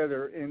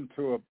together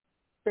into a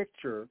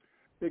picture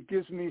that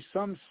gives me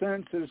some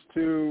sense as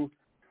to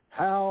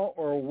how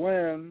or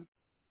when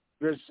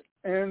this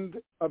end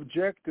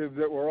objective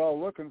that we're all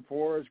looking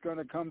for is going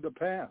to come to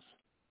pass.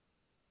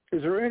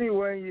 Is there any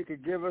way you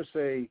could give us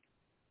a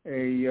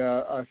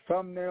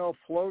thumbnail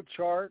flow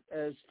chart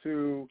as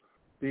to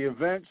the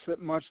events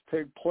that must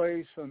take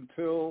place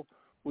until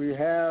we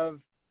have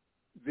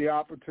the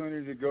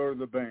opportunity to go to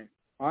the bank?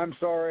 I'm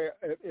sorry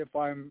if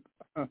I'm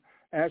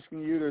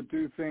asking you to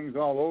do things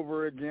all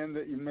over again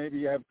that you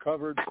maybe have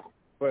covered,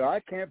 but I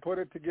can't put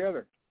it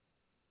together.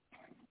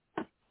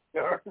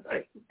 All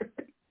right.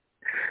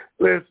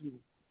 Listen,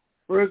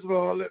 first of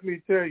all, let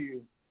me tell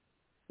you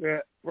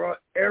that for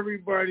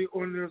everybody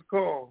on this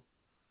call,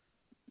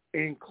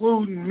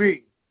 including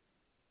me,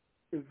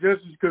 is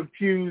just as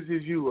confused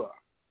as you are,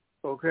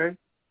 okay?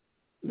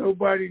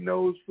 Nobody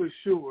knows for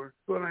sure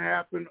it's going to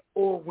happen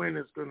or when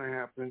it's going to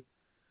happen.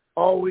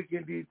 All we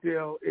can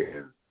detail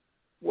is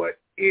what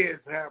is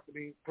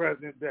happening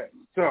present day.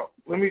 So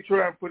let me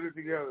try and put it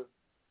together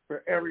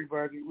for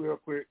everybody real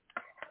quick,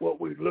 what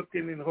we're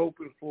looking and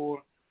hoping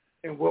for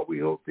and what we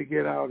hope to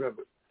get out of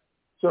it.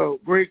 So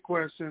great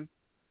question.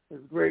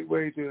 It's a great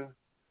way to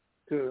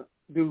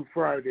do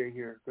Friday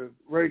here, because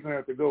Ray's going to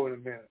have to go in a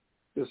minute,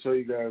 just so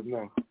you guys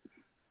know.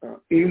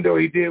 Even though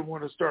he did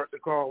want to start the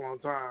call on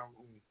time,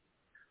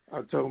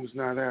 I told him it's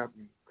not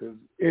happening, because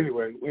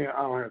anyway,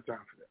 I don't have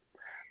time for that.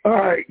 All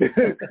right.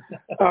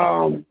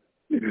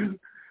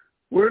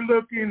 We're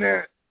looking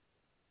at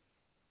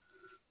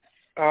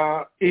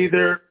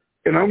either,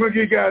 and I'm going to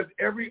give you guys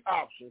every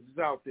option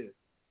that's out there.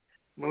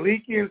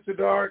 Maliki and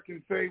Sadar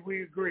can say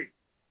we agree.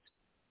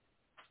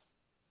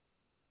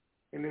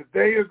 And if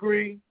they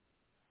agree,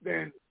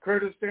 then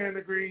Kurdistan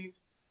agrees,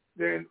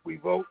 then we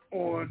vote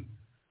on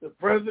the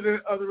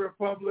President of the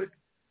Republic,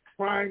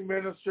 Prime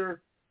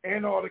Minister,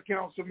 and all the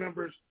council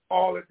members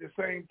all at the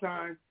same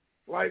time.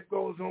 Life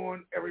goes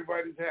on,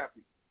 everybody's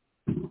happy.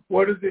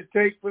 What does it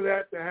take for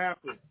that to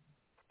happen?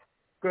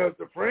 Because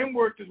the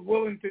framework is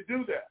willing to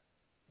do that,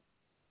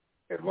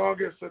 as long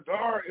as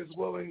Sadar is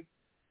willing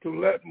to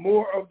let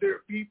more of their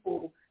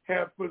people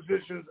have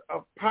positions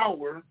of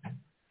power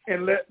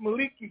and let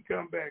Maliki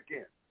come back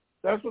in.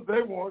 That's what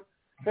they want.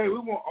 Hey, we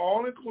want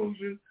all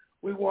inclusion.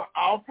 We want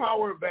our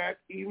power back,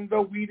 even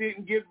though we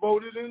didn't get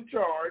voted in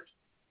charge.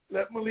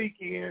 Let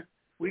Maliki in.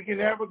 We can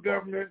have a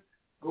government,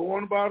 go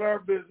on about our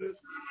business.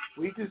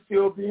 We can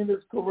still be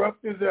as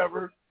corrupt as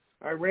ever.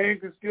 Iran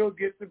can still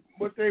get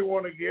what they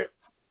want to get.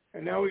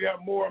 And now we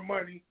got more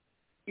money,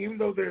 even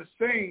though they're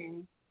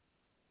saying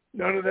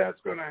none of that's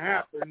going to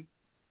happen,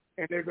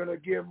 and they're going to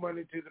give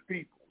money to the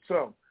people.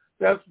 So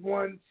that's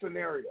one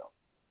scenario.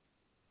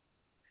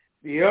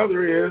 The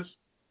other is,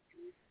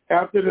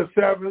 after the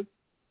 7th,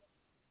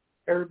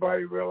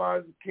 everybody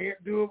realizes you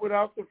can't do it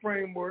without the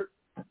framework,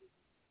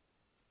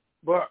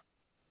 but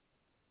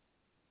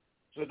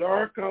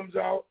Sadar comes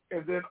out,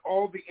 and then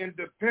all the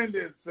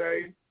independents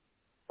say,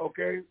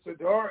 okay,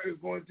 Sadar is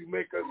going to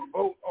make us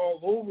vote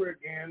all over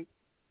again.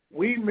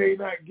 We may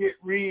not get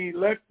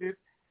reelected.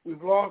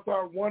 We've lost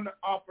our one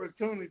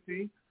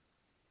opportunity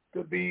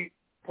to be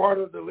part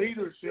of the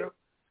leadership.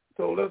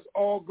 So let's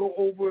all go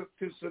over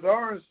to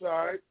Sadar's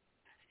side,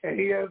 and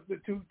he has the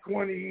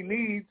 220 he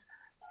needs,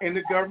 and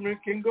the government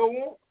can go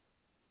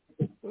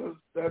on. So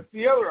that's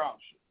the other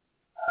option.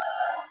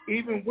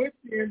 Even with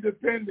the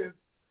independents,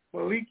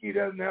 Maliki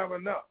doesn't have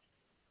enough.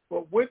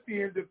 But with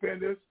the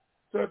independents,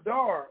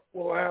 Sadar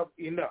will have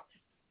enough.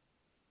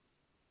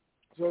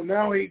 So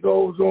now he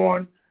goes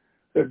on.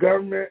 The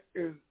government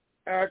is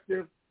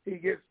active. He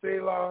gets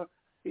Salah.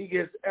 He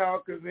gets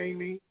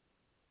Al-Kazemi.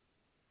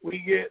 We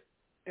get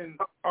an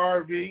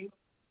RV.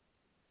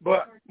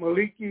 But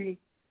Maliki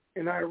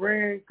and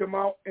Iran come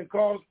out and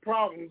cause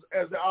problems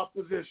as the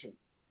opposition.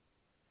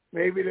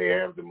 Maybe they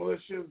have the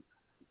militia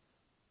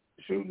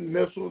shooting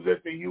missiles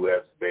at the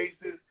U.S.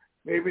 bases.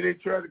 Maybe they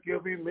try to kill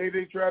people.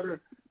 Maybe they try to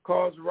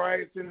cause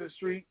riots in the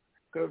street,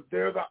 because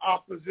they're the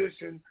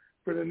opposition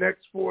for the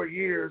next 4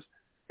 years,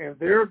 and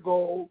their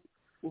goal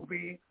will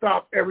be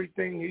stop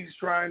everything he's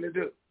trying to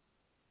do,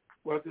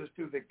 whether it's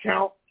through the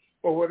count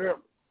or whatever.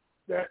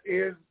 That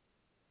is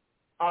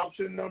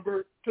option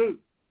number 2.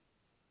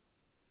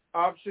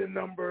 Option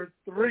number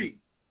 3,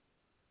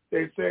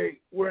 they say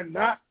we're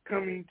not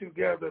coming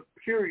together,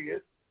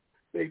 period.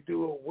 They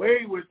do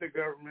away with the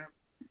government.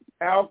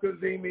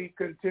 Al-Kazemi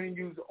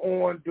continues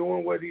on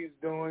doing what he's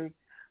doing.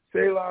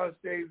 Salah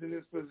stays in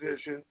his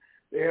position.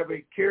 They have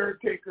a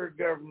caretaker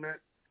government.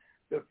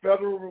 The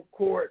federal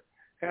court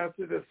has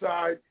to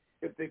decide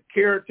if the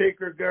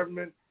caretaker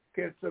government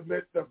can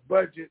submit the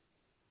budget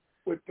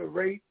with the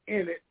rate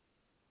in it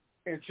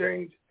and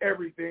change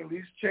everything, at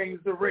least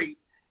change the rate,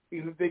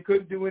 even if they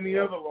couldn't do any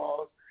other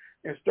laws,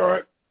 and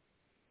start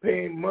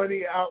paying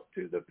money out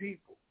to the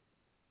people.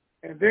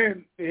 And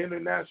then the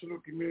international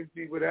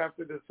community would have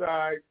to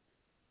decide,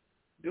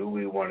 do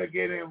we want to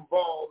get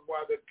involved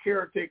while the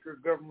caretaker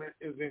government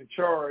is in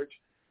charge,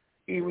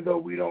 even though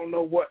we don't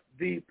know what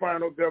the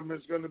final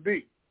government is going to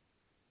be?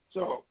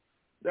 So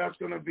that's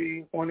going to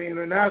be on the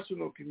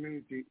international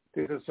community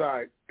to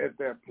decide at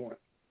that point.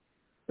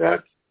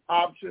 That's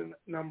option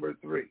number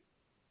 3.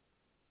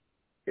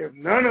 If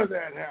none of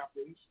that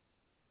happens,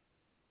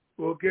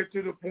 we'll get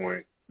to the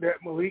point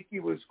that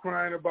Maliki was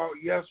crying about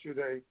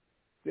yesterday.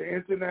 The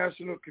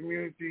international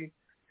community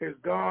has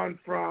gone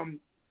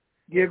from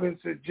giving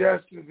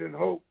suggestions and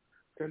hope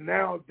to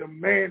now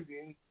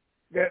demanding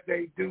that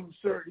they do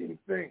certain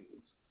things.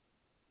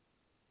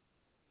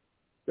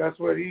 That's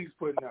what he's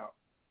putting out.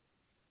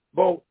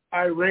 Both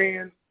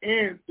Iran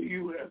and the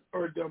U.S.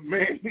 are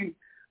demanding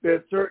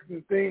that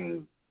certain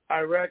things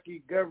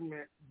Iraqi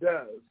government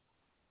does.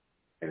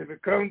 And if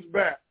it comes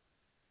back,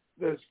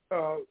 the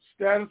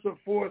status of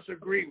force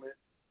agreement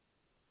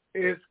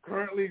is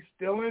currently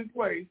still in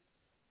place.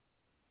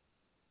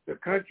 The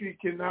country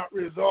cannot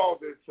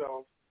resolve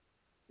itself.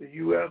 The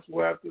U.S.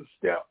 will have to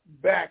step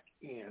back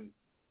in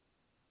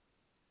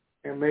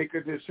and make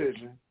a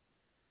decision,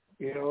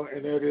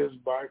 and that is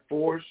by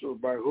force or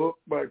by hook,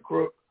 by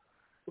crook,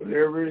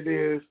 whatever it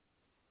is,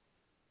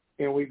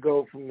 and we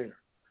go from there.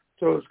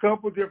 So there's a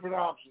couple different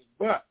options.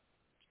 But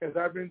as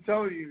I've been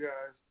telling you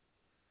guys,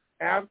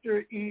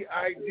 after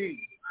EID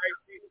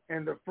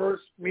and the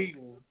first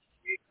meeting,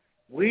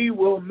 we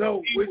will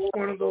know which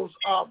one of those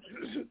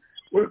options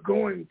we're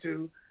going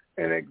to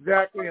and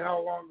exactly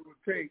how long it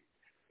will take.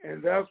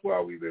 And that's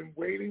why we've been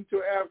waiting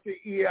till after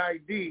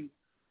EID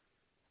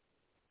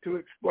to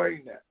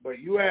explain that. But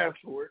you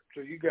asked for it,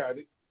 so you got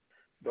it.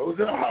 Those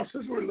are the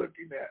options we're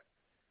looking at.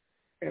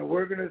 And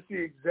we're going to see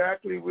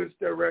exactly which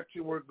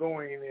direction we're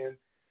going in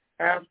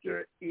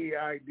after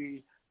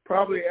EID,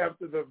 probably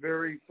after the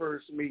very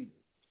first meeting.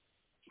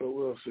 So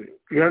we'll see.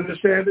 You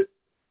understand it?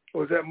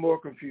 Or is that more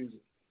confusing?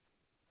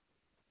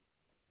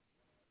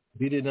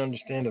 If you didn't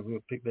understand it, we'll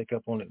pick back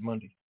up on it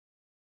Monday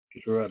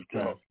because we're out of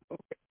time.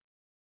 Okay.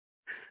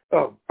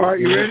 Oh, all right,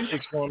 you ready?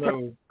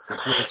 610,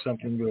 we'll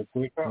something real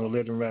quick, and we'll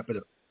let them wrap it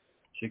up.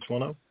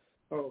 610?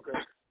 Oh, okay.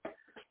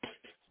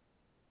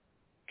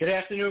 Good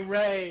afternoon,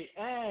 Ray.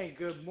 Hey,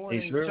 good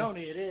morning, hey,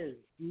 Tony. It is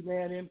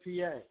E-Man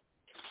MPA.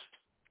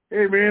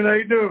 Hey, man, how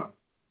you doing?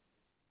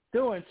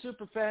 Doing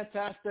super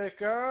fantastic.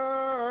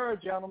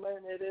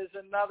 Gentlemen, it is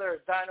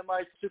another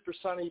dynamite, super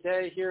sunny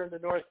day here in the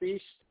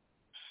Northeast.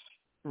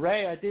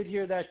 Ray, I did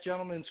hear that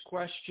gentleman's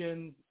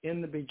question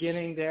in the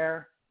beginning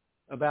there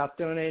about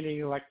donating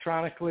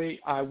electronically.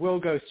 I will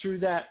go through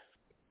that,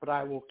 but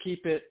I will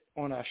keep it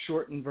on a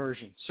shortened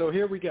version. So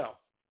here we go.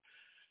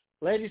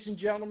 Ladies and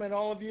gentlemen,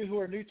 all of you who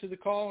are new to the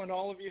call and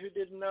all of you who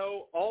didn't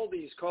know, all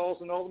these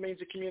calls and all the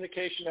means of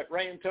communication that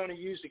Ray and Tony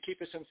use to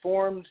keep us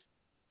informed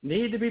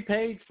need to be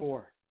paid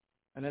for.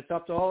 And it's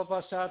up to all of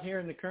us out here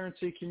in the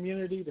currency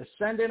community to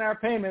send in our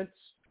payments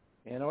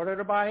in order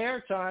to buy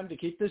airtime to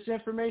keep this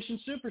information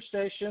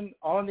superstation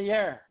on the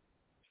air.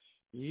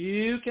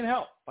 You can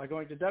help by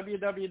going to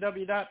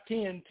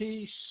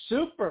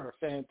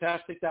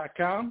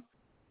www.TNTSuperfantastic.com,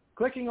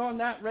 clicking on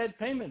that red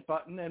payment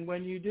button, and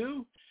when you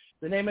do,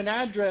 the name and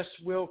address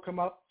will come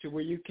up to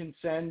where you can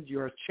send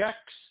your checks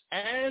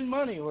and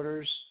money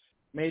orders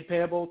made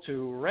payable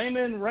to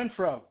Raymond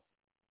Renfro,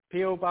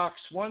 P.O.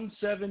 Box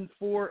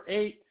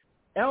 1748,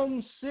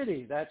 Elm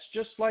City, that's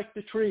just like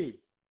the tree,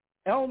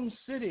 Elm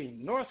City,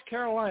 North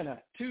Carolina,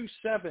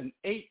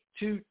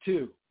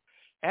 27822.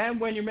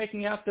 And when you're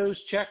making out those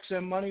checks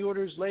and money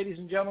orders, ladies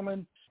and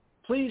gentlemen,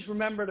 please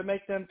remember to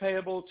make them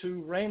payable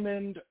to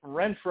Raymond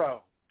Renfro.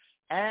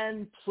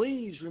 And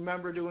please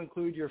remember to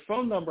include your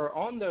phone number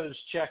on those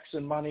checks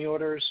and money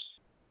orders.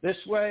 This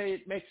way,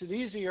 it makes it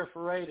easier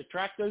for Ray to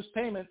track those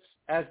payments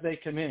as they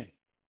come in.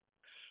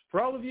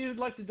 For all of you who'd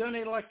like to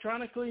donate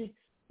electronically,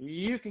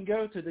 you can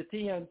go to the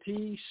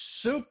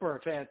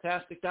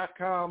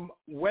TNTSuperfantastic.com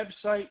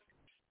website,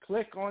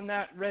 click on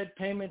that red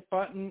payment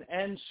button,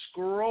 and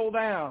scroll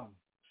down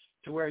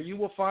to where you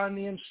will find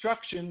the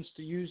instructions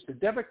to use the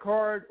debit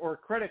card or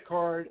credit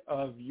card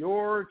of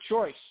your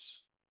choice.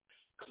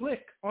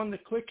 Click on the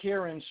Click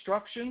Here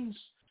instructions.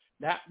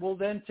 That will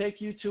then take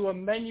you to a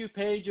menu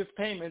page of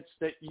payments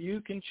that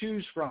you can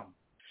choose from.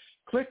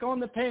 Click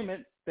on the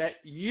payment that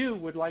you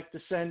would like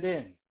to send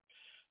in.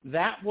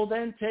 That will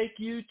then take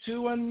you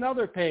to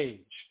another page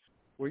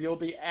where you'll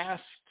be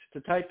asked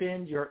to type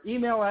in your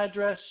email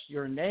address,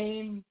 your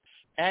name,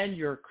 and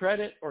your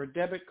credit or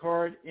debit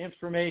card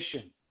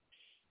information.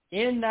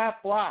 In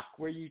that block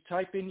where you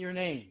type in your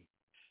name,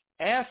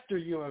 after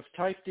you have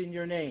typed in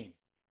your name,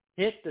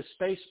 hit the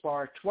space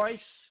bar twice,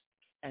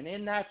 and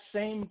in that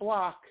same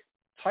block,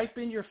 type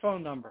in your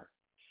phone number.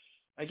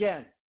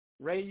 Again,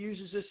 Ray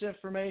uses this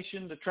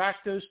information to track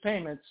those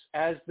payments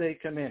as they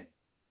come in.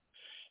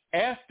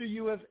 After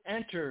you have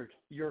entered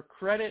your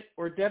credit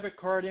or debit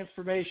card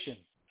information,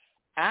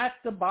 at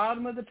the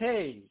bottom of the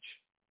page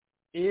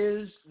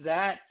is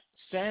that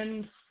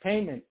send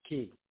payment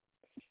key.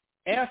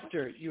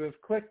 After you have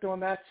clicked on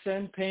that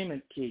send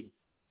payment key,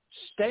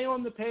 stay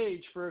on the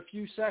page for a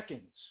few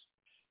seconds.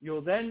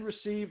 You'll then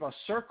receive a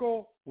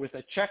circle with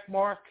a check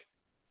mark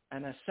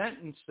and a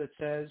sentence that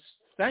says,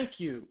 "Thank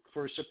you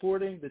for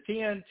supporting the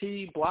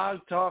TNT Blog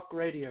Talk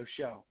Radio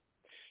Show."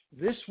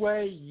 This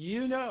way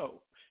you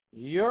know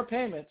your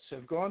payments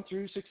have gone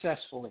through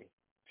successfully.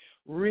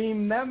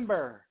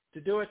 Remember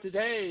to do it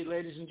today,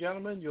 ladies and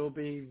gentlemen. You'll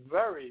be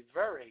very,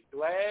 very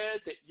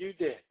glad that you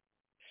did.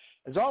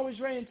 As always,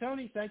 Ray and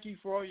Tony, thank you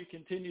for all you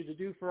continue to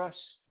do for us.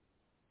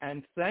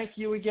 And thank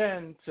you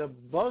again to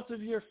both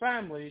of your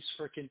families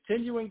for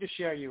continuing to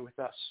share you with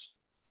us.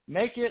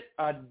 Make it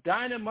a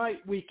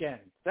dynamite weekend.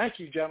 Thank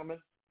you, gentlemen.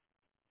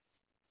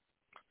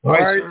 All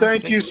right,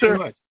 thank you, sir.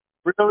 Much.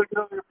 Really,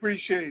 really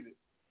appreciate it.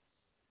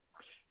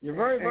 You're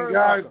very, very and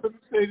guys, welcome.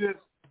 let me say this.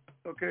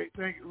 Okay,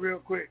 thank you real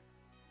quick.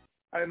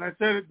 And I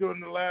said it during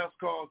the last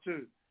call,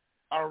 too.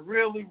 I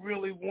really,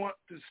 really want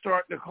to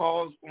start the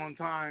calls on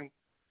time.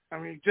 I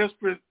mean, just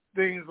for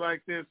things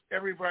like this,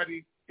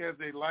 everybody has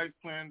a life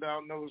planned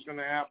out, knows what's going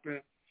to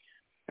happen.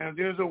 And if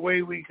there's a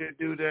way we could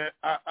do that,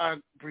 I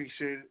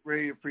appreciate it,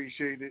 really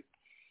appreciate it.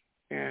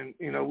 And,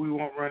 you know, we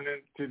won't run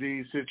into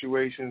these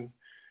situations.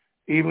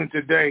 Even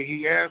today,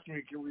 he asked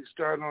me, can we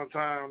start on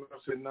time? I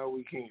said, no,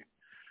 we can't.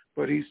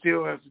 But he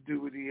still has to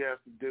do what he has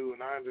to do,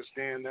 and I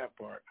understand that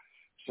part.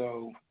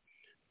 So,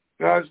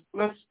 guys,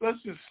 let's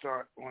just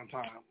start on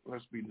time.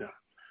 Let's be done.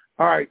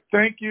 All right,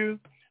 thank you.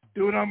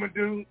 Do what I'm going to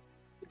do.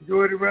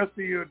 Enjoy the rest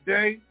of your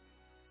day,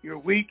 your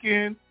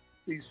weekend.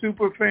 Be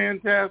super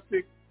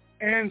fantastic,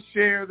 and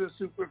share the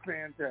super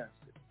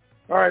fantastic.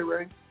 All right,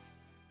 Ray.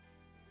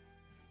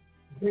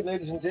 Okay,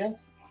 ladies and gents,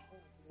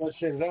 let's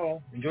say it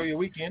all. Enjoy your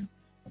weekend.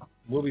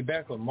 We'll be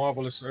back on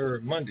Marvelous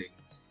Herb Monday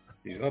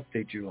to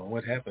update you on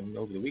what happened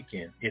over the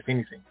weekend, if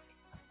anything.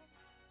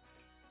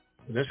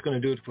 That's going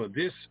to do it for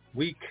this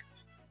week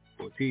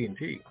for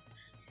TNT.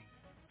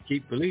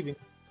 Keep believing.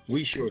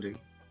 We sure do.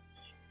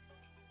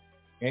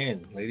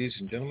 And, ladies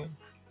and gentlemen,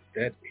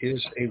 that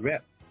is a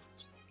wrap.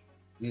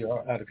 We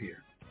are out of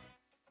here.